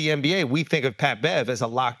 Come to the NBA, we think of Pat Bev as a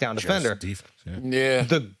lockdown defender.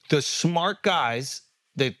 The smart guys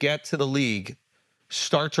that get to the league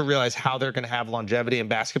start to realize how they're going to have longevity in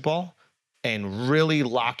basketball and really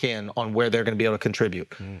lock in on where they're going to be able to contribute.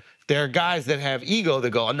 There are guys that have ego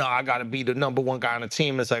that go, oh, no, I got to be the #1 guy on the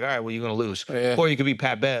team. It's like, all right, well, you're going to lose. Or you could be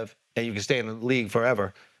Pat Bev and you can stay in the league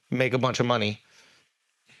forever, make a bunch of money.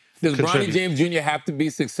 Does Bronny James Jr. have to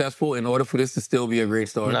be successful in order for this to still be a great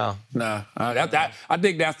story? No. Nah. I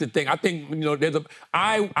think that's the thing. I think,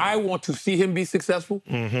 I want to see him be successful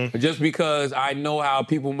just because I know how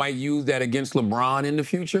people might use that against LeBron in the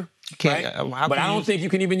future. But I don't think you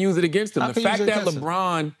can even use it against him. The fact that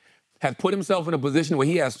LeBron has put himself in a position where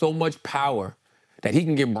he has so much power that he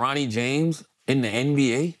can get Bronny James in the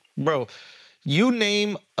NBA. Bro, you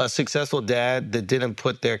name a successful dad that didn't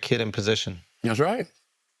put their kid in position. That's right.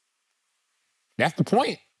 That's the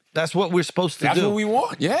point. That's what we're supposed to do. That's what we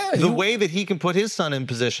want. Yeah. The way that he can put his son in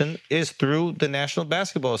position is through the National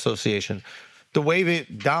Basketball Association. The way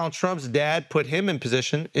that Donald Trump's dad put him in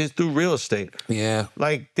position is through real estate. Yeah.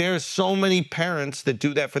 Like, there's so many parents that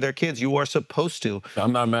do that for their kids. You are supposed to.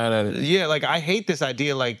 I'm not mad at it. Yeah, like, I hate this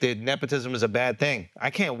idea, like, that nepotism is a bad thing. I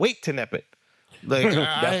can't wait to nep it. Like,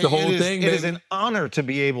 that's the whole thing, It is an honor to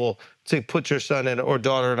be able to put your son or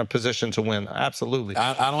daughter in a position to win. Absolutely.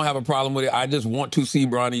 I don't have a problem with it. I just want to see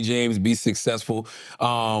Bronny James be successful. When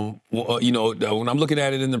I'm looking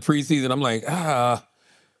at it in the preseason, I'm like,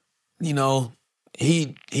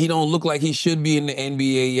 he don't look like he should be in the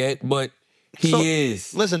NBA yet, but he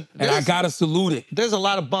is. Listen, and I gotta salute it. There's a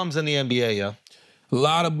lot of bums in the NBA, yo. A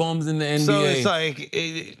lot of bums in the NBA. So it's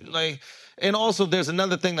like, and also there's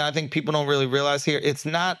another thing that I think people don't really realize here. It's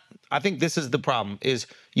not, I think this is the problem, is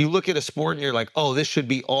you look at a sport and you're like, oh, this should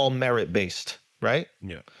be all merit-based, right?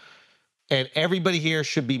 Yeah. and everybody here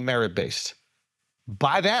should be merit-based.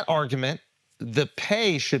 By that argument, the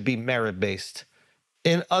pay should be merit-based.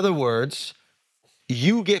 In other words,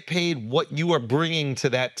 you get paid what you are bringing to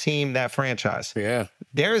that team, that franchise. Yeah.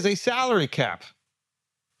 There is a salary cap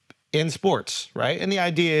in sports, right? And the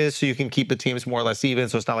idea is so you can keep the teams more or less even,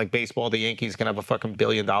 so it's not like baseball, the Yankees can have a fucking $1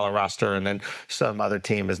 billion roster and then some other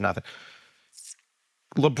team is nothing.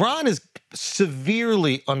 LeBron is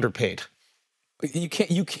severely underpaid. You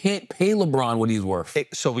can't pay LeBron what he's worth.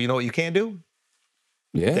 So you know what you can do?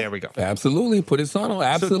 Yeah. There we go. Absolutely. Put his son on.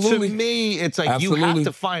 Absolutely. So to me, it's like you have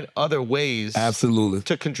to find other ways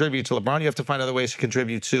to contribute to LeBron. You have to find other ways to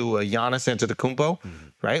contribute to Giannis Antetokounmpo,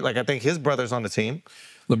 right? Like I think his brother's on the team.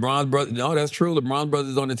 LeBron's brother, no, that's true. LeBron's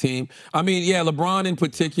brother's on the team. I mean, yeah, LeBron in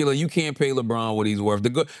particular, you can't pay LeBron what he's worth.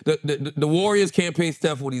 The Warriors can't pay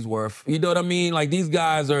Steph what he's worth. You know what I mean? Like these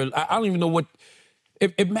guys are, I don't even know what,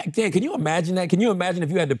 Dan, can you imagine that? Can you imagine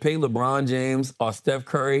if you had to pay LeBron James or Steph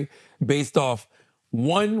Curry based off,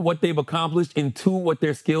 one, what they've accomplished, and two, what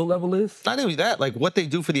their skill level is? Not only that, like what they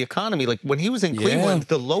do for the economy. Like when he was in Cleveland,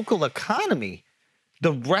 the local economy,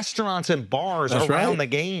 the restaurants and bars around the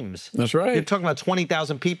games. That's right. You're talking about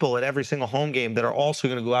 20,000 people at every single home game that are also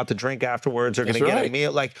going to go out to drink afterwards or going to get a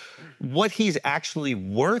meal. Like what he's actually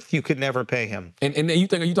worth, you could never pay him. And then you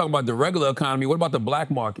talking about the regular economy. What about the black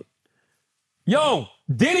market? Yo,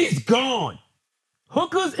 Diddy's gone.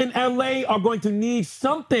 Hookers in LA are going to need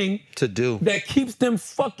something to do that keeps them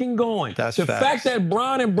fucking going. That's the facts. fact that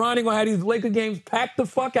Bron and Bronny gonna have these Laker games packed the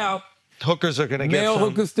fuck out. Hookers are gonna get male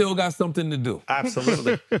hookers still got something to do.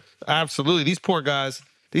 Absolutely. Absolutely. These poor guys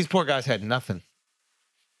had nothing.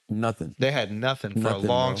 Nothing. They had nothing for a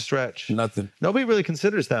long stretch. Nothing. Nobody really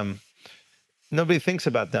considers them. Nobody thinks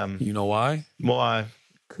about them. You know why? Why?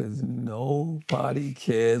 Because nobody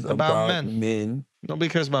cares about men. Nobody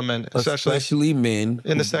cares about men, especially men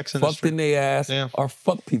in the sex industry. Fucked in their ass or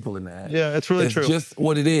fuck people in the ass. Yeah, it's really true. It's just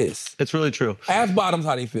what it is. It's really true. Ask bottoms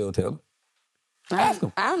how they feel, Taylor. Ask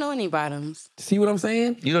them. I don't know any bottoms. See what I'm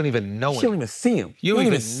saying? You don't even know You don't even see them. You don't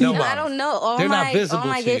even see No, I don't know. All They're not my visible all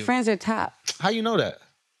my to gay you. friends are top. How you know that?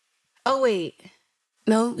 Oh wait,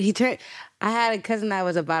 no, he turned. I had a cousin that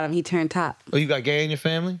was a bottom. He turned top. Oh, you got gay in your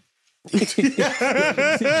family? Did you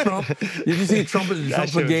see Trump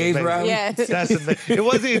for gays rally? Yes. It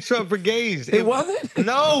wasn't a Trump for gays. It wasn't?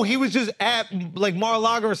 No, he was just at like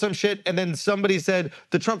Mar-a-Lago or some shit, and then somebody said,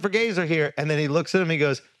 the Trump for gays are here, and then he looks at him and he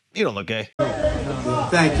goes, you don't look gay.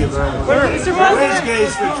 Thank you very much. Where's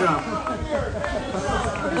gays for Trump?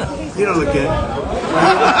 You don't look gay.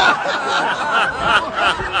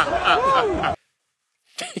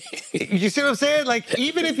 You see what I'm saying? Like,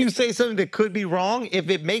 even if you say something that could be wrong, if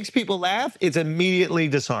it makes people laugh, it's immediately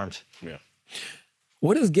disarmed. Yeah.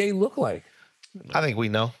 What does gay look like? I think we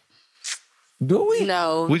know. Do we?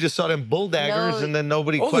 No. We just saw them bull daggers and then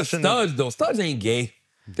nobody Those questioned are studs, though. Studs ain't gay.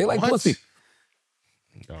 They like pussy.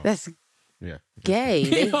 That's Yeah. gay.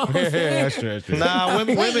 You know what I'm saying? That's true. That's true. Nah,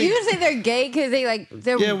 women. You say they're gay because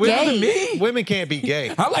they're women, gay. women can't be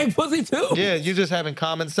gay. I like pussy too. Yeah, you're just having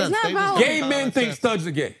common sense. It's not They just about- have Gay common men think sense. studs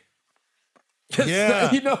are gay.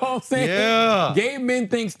 Yeah. You know what I'm saying? Yeah. Gay men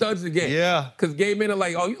think studs are gay. Yeah. Because gay men are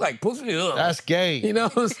like, oh, you like pussy? Ugh. That's gay. You know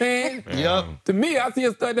what I'm saying? Yep. To me, I see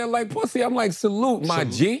a stud that like pussy. I'm like, salute, my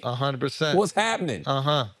G. 100%. What's happening?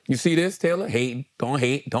 Uh-huh. You see this, Taylor? Hate.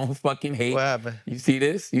 Don't fucking hate. What happened? You see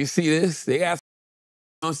this? You see this? They ask, you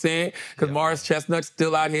know what I'm saying? Because Morris Chestnut's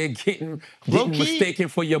still out here getting Low-key. mistaken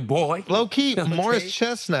for your boy. Low key, Okay. Morris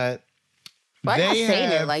Chestnut. Why y'all they saying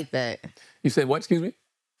it have- like that? You said what? Excuse me?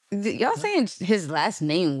 Y'all saying his last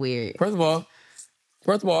name weird. First of all,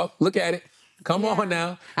 look at it. Come on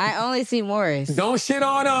now. I only see Morris. Don't shit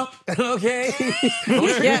on up, okay? Don't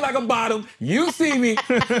treat me like a bottom. You see me.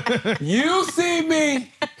 You see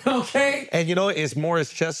me, okay? And you know, it's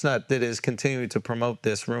Morris Chestnut that is continuing to promote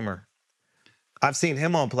this rumor. I've seen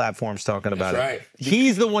him on platforms talking about That's it. right.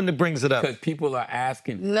 He's the one that brings it up. Because people are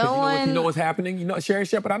asking. 'Cause No you know one- what's happening? You know, Sherry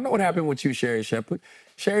Shepherd, I know what happened with you, Sherry Shepherd.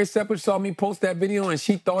 Sherry Shepherd saw me post that video and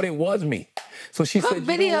she thought it was me. So she What said,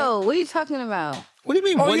 video? You know What are you talking about? What do you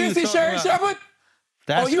mean? what? Oh, what you are didn't see talking Sherry about? Shepherd?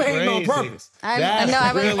 That's Oh, you hating on crazy. purpose.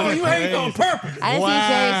 That's really Oh, you hating on crazy. purpose. I didn't see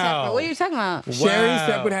Sherry Wow. Shepherd. What are you talking about? Sherry Wow.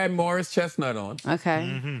 Shepherd had Morris Chestnut on.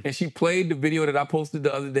 Okay. And she played the video that I posted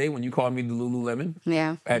the other day when you called me the Lululemon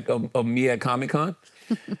Yeah. of me at Comic-Con.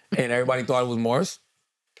 And everybody thought it was Morris.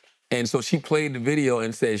 And so she played the video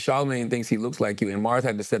and said, Charlamagne thinks he looks like you. And Morris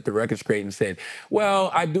had to set the record straight and said, well,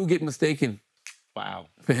 I do get mistaken Wow.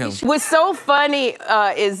 For him. What's so funny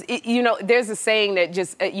is, you know, there's a saying that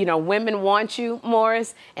just, you know, women want you,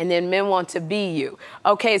 Morris, and then men want to be you.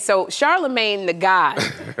 Okay, so Charlamagne Tha God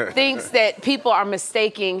thinks that people are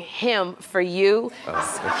mistaking him for you.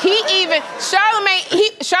 Charlamagne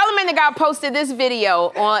Tha God posted this video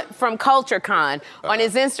from CultureCon on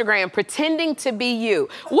his Instagram, pretending to be you.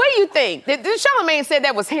 What do you think? Charlamagne said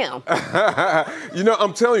that was him. You know,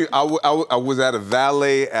 I'm telling you, I was at a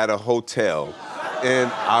valet at a hotel.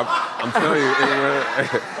 And I'm telling you,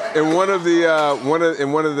 and one of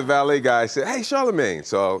the valet guys said, "Hey, Charlamagne."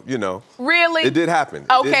 So you know, really, it did happen.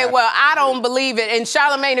 Okay, well, I don't believe it. And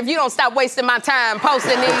Charlamagne, if you don't stop wasting my time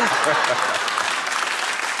posting these,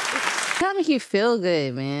 that make you feel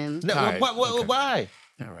good, man. No, right. Why?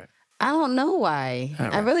 All right. I don't know why. All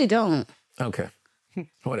right. I really don't. Okay.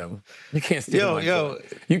 Whatever. You can't steal my soul.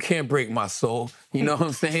 You can't break my soul. You know what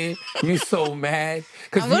I'm saying? You so mad.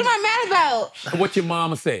 What am I mad about? What your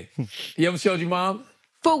mama say? You ever showed your mom?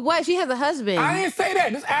 For what? She has a husband. I didn't say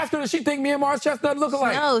that. Just ask her, does she think me and Morris Chestnut look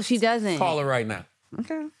alike? No, she doesn't. Call her right now.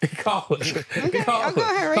 Okay. Call her. Okay, I'll go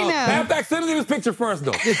ahead right now. Matter of fact, send her this picture first,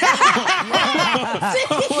 though.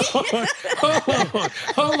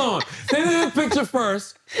 Hold on. Send her this picture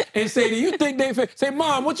first and say, do you think they fit? Say,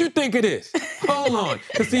 Mom, what you think it is? Hold on.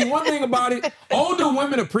 Because see, one thing about it, older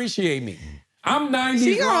women appreciate me. I'm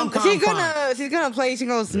 90s rom-com fine. She's gonna play. She's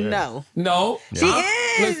gonna no. No. She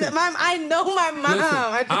is. Listen, Mom, I know my mom. listen,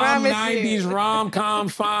 I I'm promise 90s you. rom-com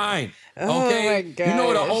fine. Oh Okay, my gosh.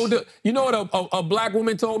 you know what a black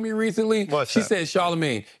woman told me recently? She said,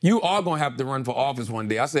 Charlamagne, you are gonna have to run for office one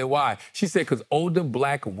day. I said, why? She said, because older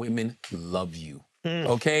black women love you.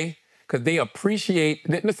 Okay? Because they appreciate.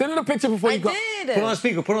 Send her the picture before you go. Put on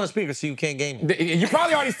speaker. Put on speaker so you can't game it. You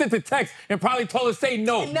probably already sent the text and probably told her say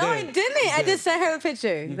no. No, I didn't. I just sent her the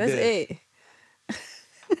picture. That's it.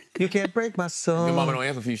 You can't break my soul. Your mama don't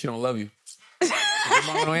answer for you. She don't love you. If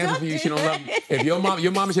your mama don't answer for you, she don't love you. If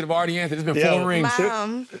your mama should have already answered. It's been 4 rings.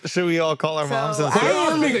 Mom. Should we all call our moms and Put say? it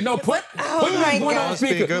on speaker. No, put Miss Gwen on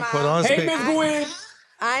speaker. Put on speaker. Hey, Miss Gwen.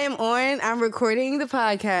 I am on. I'm recording the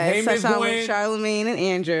podcast. Hey, Miss I'm Gwen. with Charlamagne and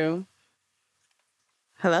Andrew.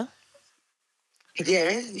 Hello?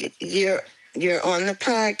 Yeah, you're on the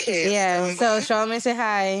podcast. Yeah, so Charlamagne, say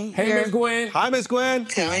hi. Hey, Miss Gwen. Hi, Miss Gwen.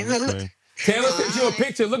 Tell him hello. Taylor sent you a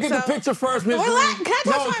picture. Look at the picture first, Miss Gwen.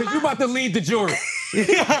 No, because you about to lead the jury.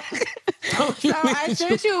 So I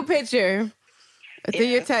sent you a picture through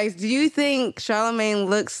your text. Do you think Charlamagne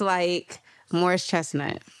looks like Morris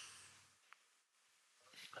Chestnut?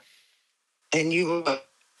 And you will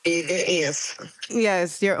be the answer.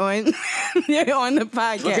 Yes, you're on. You're on the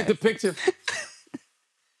podcast. Look at the picture.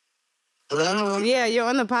 Hello? Yeah, you're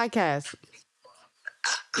on the podcast.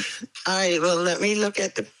 All right, well, let me look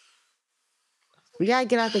at the... We gotta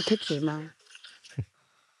get out the kitchen, Mom.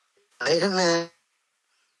 Wait a minute.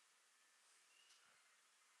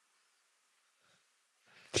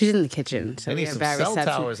 She's in the kitchen, so They we need have some bad cell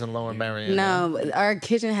reception. towers in Lower Marion. No, our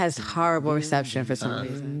kitchen has horrible reception for some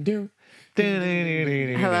reason.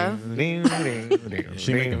 Hello? Is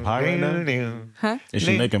she making pie right now? Huh? Is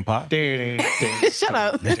she making pie? Shut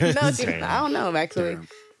up. No, I don't know, actually.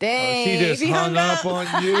 Dang. She just hung up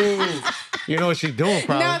on you. You know what she's doing,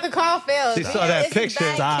 probably. No, the call failed. She saw that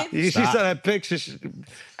picture. She saw that picture.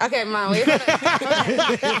 Okay, Mom.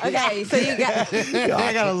 Okay, so you got... Yo,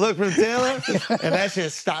 I got to look from Taylor, and that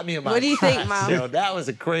shit stopped me in my What do you think, tracks. Mom? Yo, that was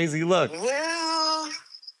a crazy look. Well,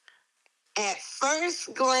 at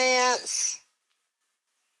first glance,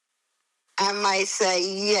 I might say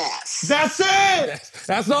yes. That's it.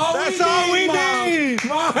 That's all we need.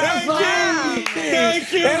 Mom. That's all we need.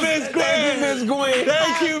 Thank you, Miss Gwen. Miss Gwen.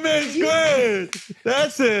 Thank you, Miss Gwen.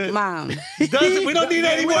 That's it. Mom. We don't need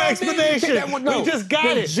any more explanation. We just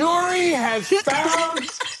got it. The jury has found...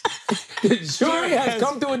 The jury has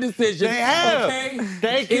come to a decision. They have. Okay?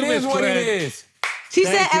 Thank you, It is Miss what Gwen. it is. She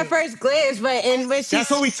said at first glance, but when she... That's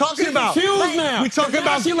what we talking about. Confused now. We talking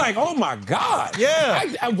about... She like, oh my God. Yeah.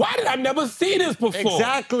 Why did I never see this before?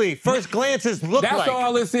 Exactly. First glances look That's like.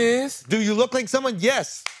 all this is. Do you look like someone?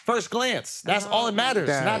 Yes. First glance. That's all that matters.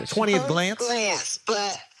 Not 20th glance. Glance,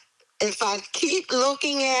 but if I keep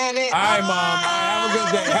looking at it... All right, Mom. Have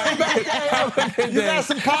a good day. Have a good day. You got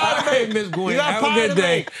some pie to make. Miss Gwen. You got Have a pie good to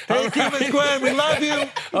day. make. Thank you, Miss Gwen. We love you.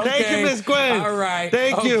 Thank you, Miss Gwen. All right.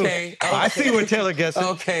 Thank you. Okay. I see where Taylor gets it.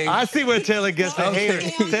 Okay. I see where Taylor gets the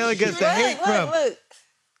hate. Taylor gets the hate from. Look.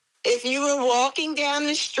 If you were walking down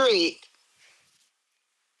the street,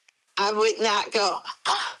 I would not go,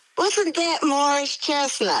 wasn't that Morris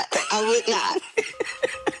Chestnut? I would not.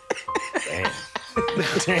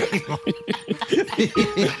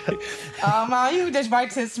 Mom, you just right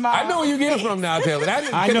to smile. I know where you get it from now, Taylor.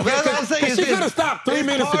 I know. That's what I'm saying. She could have stopped 3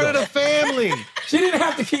 minutes ago. Part of the family. She didn't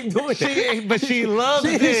have to keep doing it. But she loves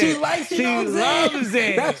it. She likes it. She loves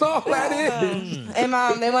it. That's all that is. Hey,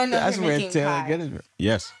 Mom, they want to know That's if you're where making Taylor pie. get it.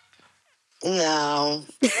 Yes. No.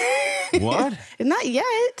 What? Not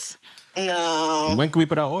yet. No. When can we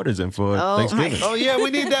put our orders in for Thanksgiving? Oh, yeah, we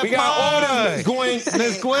need that We pie. got orders,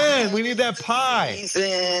 Miss Gwen, we need that pie.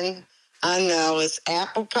 Season. I know it's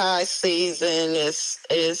apple pie season.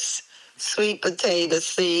 It's sweet potato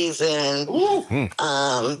season.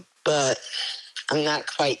 But I'm not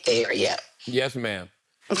quite there yet. Yes, ma'am.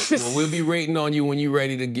 Well, we'll be rating on you when you're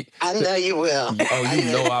ready to get. I know you will. Oh,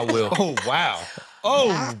 you know I will. Oh, wow.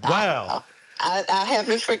 Oh, wow. I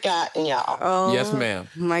haven't forgotten y'all. Oh, Yes, ma'am.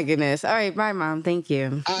 My goodness. All right, bye, Mom. Thank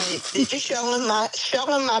you. All right, did you show them my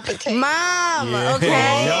potato? Mom, Yeah. okay.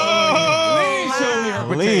 Please show me her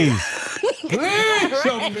potato. Please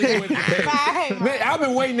show me Miss Gwen's potato. Bye. Man, I've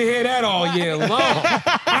been waiting to hear that all year long.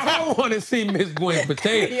 I want to see Miss Gwen's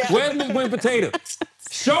potato. Yeah. Where's Miss Gwen's potato?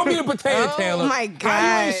 Show me the potato, Taylor. Oh, my How you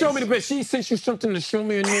gosh. ain't show me the potato? She sent you something to show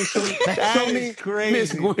me and then show me crazy.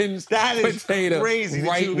 Miss Gwen's That is potato crazy that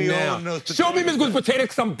right you be now. on those Show me Miss Gwen's potato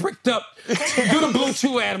because I'm bricked up. Do the Blue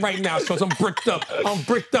Chew ad right now because I'm bricked up. I'm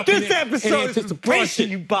bricked up. This in episode is brought to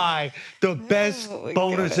you by the best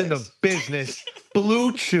boners in the business,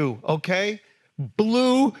 Blue Chew, okay?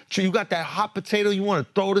 Blue Chew. You got that hot potato you want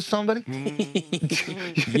to throw to somebody?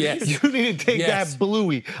 Yes. You need to take Yes. that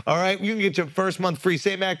Bluey, all right? You can get your first month free.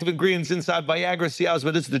 Same active ingredients inside Viagra, Cialis,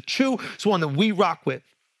 but it's the Chew. It's one that we rock with.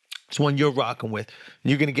 It's one you're rocking with.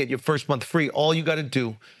 You're going to get your first month free. All you got to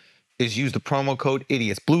do is use the promo code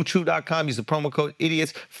IDIOTS. BlueChew.com. Use the promo code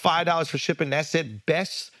IDIOTS. $5 for shipping. That's it.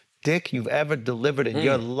 Best dick you've ever delivered in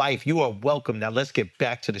your life. You are welcome. Now let's get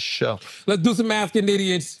back to the show. Let's do some Asking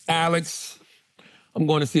Idiots, Alex. I'm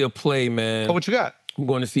going to see a play, man. Oh, what you got? I'm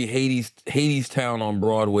going to see Hades Town on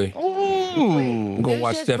Broadway. Ooh. I'm going to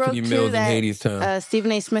watch Stephanie Mills in Hades Town.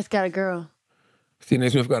 Stephen A. Smith got a girl. Stephen A.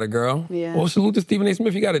 Smith got a girl? Yeah. Well, salute to Stephen A.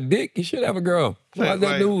 Smith. He got a dick. He should have a girl. How's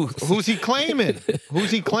that news? Who's he claiming?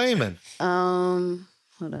 Who's he claiming? Hold on,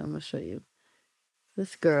 I'm gonna show you.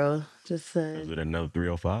 This girl just said Is it another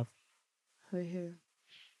 305? right here.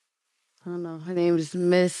 I don't know. Her name is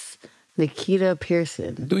Miss Nikita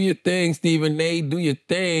Pearson. Do your thing, Stephen A. Do your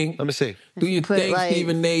thing. Let me see. Do your Put, thing, like-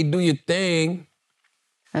 Stephen A. Do your thing.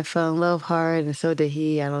 I fell in love hard, and so did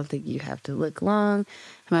he. I don't think you have to look long.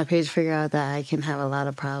 My page figured out that I can have a lot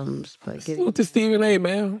of problems, but getting Salute to Stephen A.,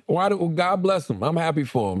 man. God bless him. I'm happy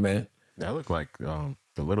for him, man. That looked like the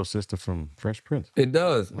little sister from Fresh Prince. It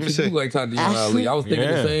does. me She see. look like Tatiana Ali. I was thinking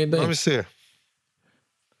the same thing. Let me see her.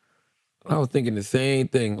 I was thinking the same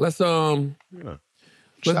thing. Let's Shout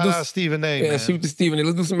do out Stephen A. Yeah, man. shoot to Stephen A.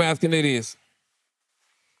 Let's do some Asking Idiots.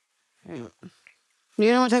 You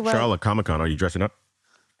don't want to talk about Charlotte Comic-Con, are you dressing up?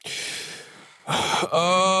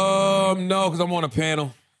 No, because I'm on a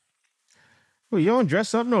panel. Well, you don't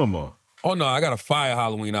dress up no more. Oh no, I got a fire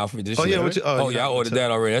Halloween outfit this Oh, year. yeah, what you- oh yeah, I ordered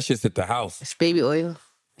that already. That shit's at the house. It's baby oil.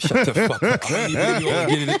 Shut the fuck up. I don't need baby oil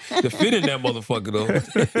to get it to fit in that motherfucker though.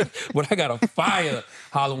 But I got a fire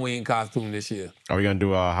Halloween costume this year. Are we gonna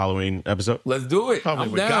do a Halloween episode? Let's do it. Probably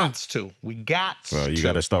I'm we down. got to. We got Well, you to.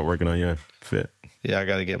 got to start working on your fit. Yeah, I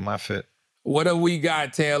got to get my fit. What do we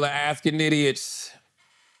got, Taylor? Asking Idiots.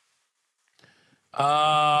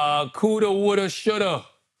 Coulda, woulda, shoulda.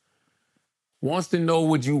 Wants to know,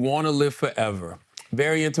 would you want to live forever?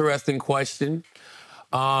 Very interesting question.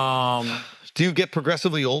 Do you get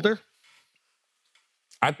progressively older?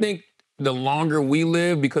 I think the longer we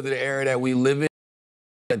live, because of the era that we live in,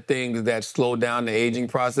 the things that slow down the aging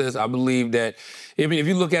process, I believe that even if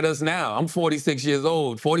you look at us now, I'm 46 years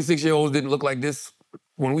old. 46-year-olds didn't look like this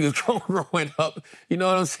when we was growing up. You know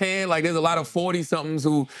what I'm saying? Like there's a lot of 40-somethings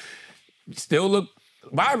who still look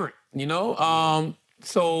vibrant, you know?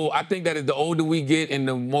 So I think that the older we get and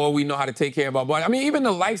the more we know how to take care of our body. I mean, even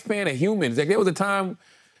the lifespan of humans, like there was a time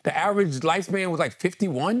the average lifespan was like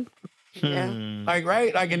 51. Yeah. Like,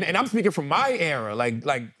 right? Like, and I'm speaking from my era. Like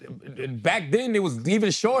back then it was even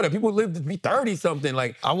shorter. People lived to be 30-something.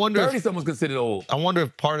 Like I wonder 30-something was considered old. I wonder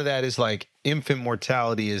if part of that is like infant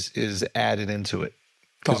mortality is added into it.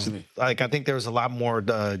 Talk to me. Like I think there was a lot more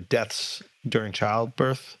deaths during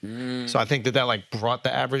childbirth. So I think that like brought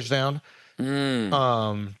the average down.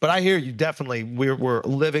 But I hear you definitely. We're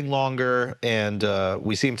living longer, and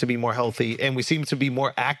we seem to be more healthy, and we seem to be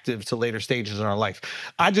more active to later stages in our life.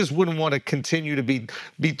 I just wouldn't want to continue to be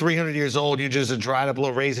 300 years old. You're just a dried up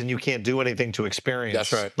little raisin. You can't do anything to experience.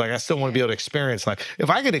 That's right. Like I still want to be able to experience life. If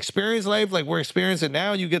I could experience life like we're experiencing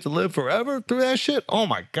now, you get to live forever through that shit. Oh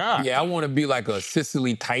my God. Yeah, I want to be like a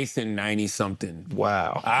Cicely Tyson 90-something.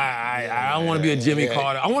 Wow. I don't want to be a Jimmy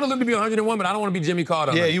Carter. I want to live to be 101, but I don't want to be Jimmy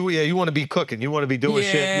Carter. Yeah, you want to be cooking. You want to be doing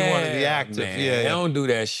shit. You want to be active. Man. Yeah. Don't do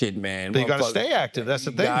that shit, man. You got to stay active. That's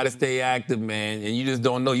the thing. You got to stay active, man. And you just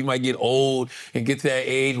don't know. You might get old and get to that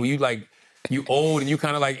age where you old and you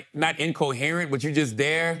kind of like not incoherent, but you just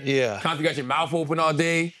there. Yeah. Constantly got your mouth open all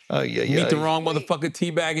day. Oh, yeah. Meet the wrong motherfucker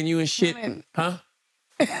teabagging you and shit. Huh?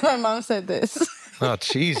 My mom said this. Oh,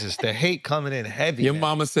 Jesus. The hate coming in heavy. Your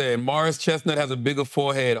mama said, Morris Chestnut has a bigger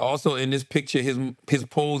forehead. Also, in this picture, his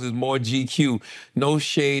pose is more GQ. No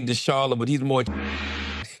shade to Charla, but he's more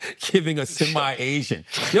giving a semi-Asian.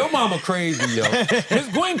 Your mama crazy, yo. Miss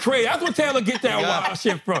Gwen crazy. That's what Taylor get that wild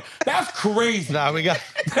shit from. That's crazy. Nah, we got...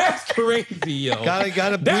 That's crazy, yo. Gotta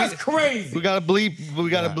bleep. That's crazy. We gotta bleep. We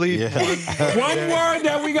gotta bleep. Yeah. One word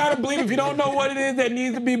that we gotta bleep. If you don't know what it is that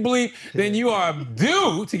needs to be bleeped, then you are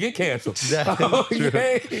due to get canceled.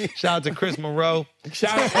 Okay. Shout out to Chris Monroe.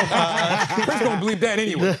 Shout out. Chris gonna bleep that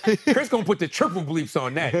anyway. Chris gonna put the triple bleeps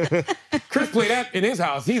on that. Chris play that in his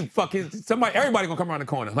house. He's fucking everybody gonna come around the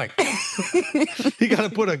corner. Like he gotta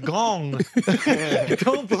put a gong.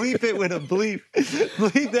 Don't bleep it with a bleep.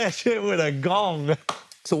 Bleep that shit with a gong.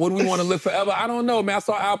 So what do we want to live forever? I don't know, man. I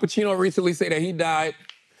saw Al Pacino recently say that he died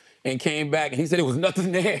and came back, and he said it was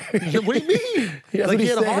nothing there. What do you mean? Like he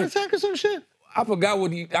had a heart attack or some shit? I forgot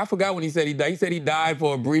when he said he died. He said he died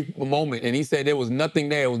for a brief moment, and he said there was nothing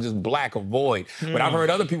there. It was just black, a void. But I've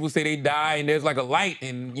heard other people say they die and there's like a light,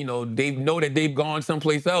 and they know that they've gone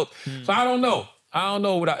someplace else. So I don't know. I don't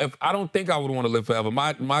know I don't think I would want to live forever.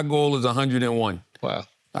 My goal is 101. Wow.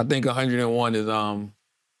 I think 101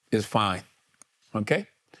 is fine. Okay.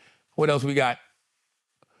 What else we got?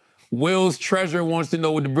 Will's Treasure wants to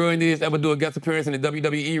know, would the Brilliant Idiots ever do a guest appearance in the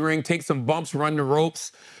WWE ring? Take some bumps, run the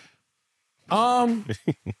ropes. Al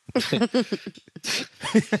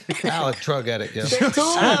a drug addict, yo. Stay tuned.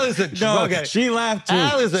 Al is a drug addict. She laughed too.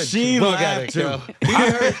 Al is a drug addict, too. yo. He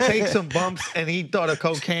heard take some bumps and he thought of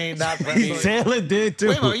cocaine, not wrestling. Taylor did too.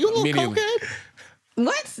 Wait a minute, you a little cokehead?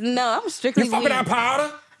 What? No, I'm strictly You fucking weed. that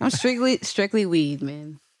powder? I'm strictly weed,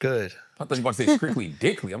 man. Good. I thought you were about to say strictly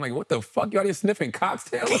dickly. I'm like, what the fuck? You out here sniffing cocks,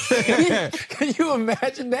 Taylor? Can you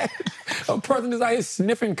imagine that? A person is out here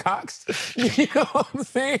sniffing cocks? You know what I'm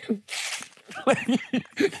saying? Like,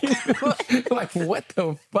 what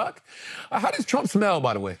the fuck? How does Trump smell,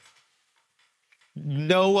 by the way?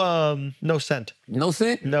 No scent. No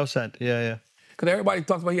scent? No scent. Yeah. Because everybody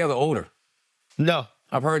talks about he has an odor. No.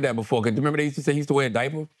 I've heard that before. Cause remember they used to say he used to wear a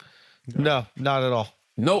diaper? No, not at all.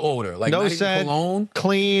 No odor. Like no not even scent. Cologne?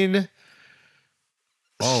 Clean.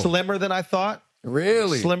 Oh. Slimmer than I thought.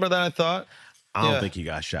 Really? Slimmer than I thought. I don't think he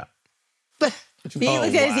got shot. He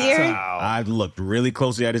looked at his ear? I looked really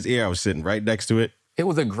closely at his ear. I was sitting right next to it. It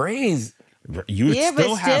was a graze. You Yeah,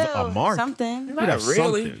 still but have still, a mark. something. You'd have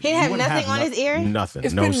really. something. He You had wouldn't nothing on his ear? Nothing.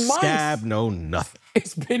 It's No been months. scab, no nothing.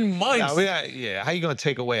 It's been months. Yeah, how you gonna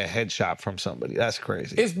take away a headshot from somebody? That's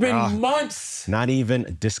crazy. It's been months. Not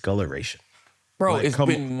even discoloration. Bro, Like, it's come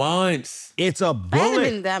been months. It's a I haven't bullet.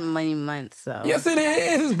 been that many months, though. Yes, it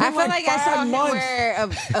is. It's been I feel like I saw 5 him months. wear a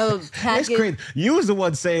That's package. crazy. You was the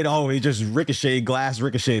one saying, "Oh, he just ricocheted, glass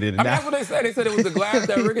ricocheted." I mean, that's what they said. They said it was the glass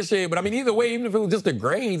that ricocheted. But I mean, either way, even if it was just a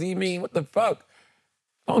graze, I mean, what the fuck?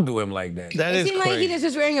 Don't do him like that. That It is seemed like crazy. he was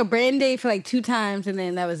just wearing a Band-Aid for like 2 times, and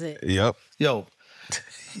then that was it. Yep. Yo,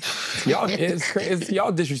 Y'all,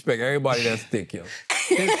 y'all disrespect everybody that's thick, yo.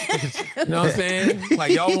 You know what I'm saying?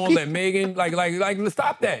 Like, y'all won't let Megan, like,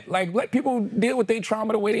 stop that. Like, let people deal with their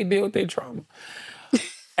trauma the way they deal with their trauma.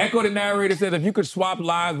 Echo the narrator says, if you could swap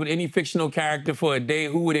lives with any fictional character for a day,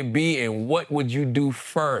 who would it be and what would you do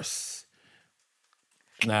first?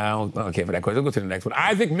 Nah, I don't care for that question. Let's go to the next one.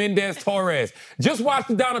 Isaac Mendez Torres. Just watched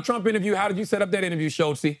the Donald Trump interview. How did you set up that interview,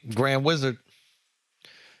 Schultzy? Grand Wizard.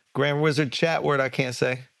 Grand Wizard chat word I can't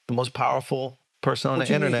say. The most powerful person on What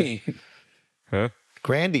the you internet. mean? Huh?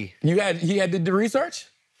 Grandy. He had the research?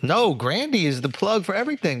 No, Grandy is the plug for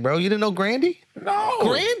everything, bro. You didn't know Grandy? No.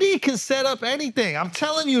 Grandy can set up anything. I'm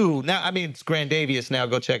telling you. Now, I mean, it's Grandavius now.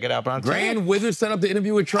 Go check it out. But I'm telling you, Grand Wizard set up the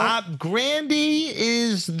interview with Trump? Grandy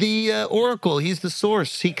is the oracle. He's the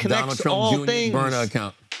source. He Donald connects Trump all Jr. things. burner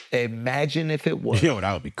account. Imagine if it was. Yo,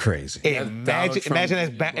 that would be crazy. Donald Imagine Trump as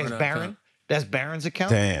burner Barron. account. That's Barron's account.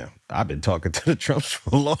 Damn, I've been talking to the Trumps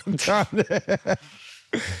for a long time.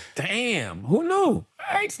 Damn, who knew? All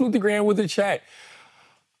right, Salute the Gram with the chat.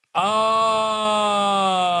 As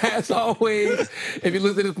always, if you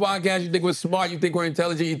listen to this podcast, you think we're smart, you think we're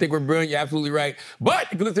intelligent, you think we're brilliant, you're absolutely right. But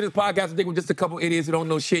if you listen to this podcast and think we're just a couple idiots who don't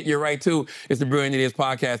know shit, you're right too. It's the Brilliant Idiots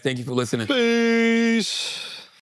Podcast. Thank you for listening. Peace.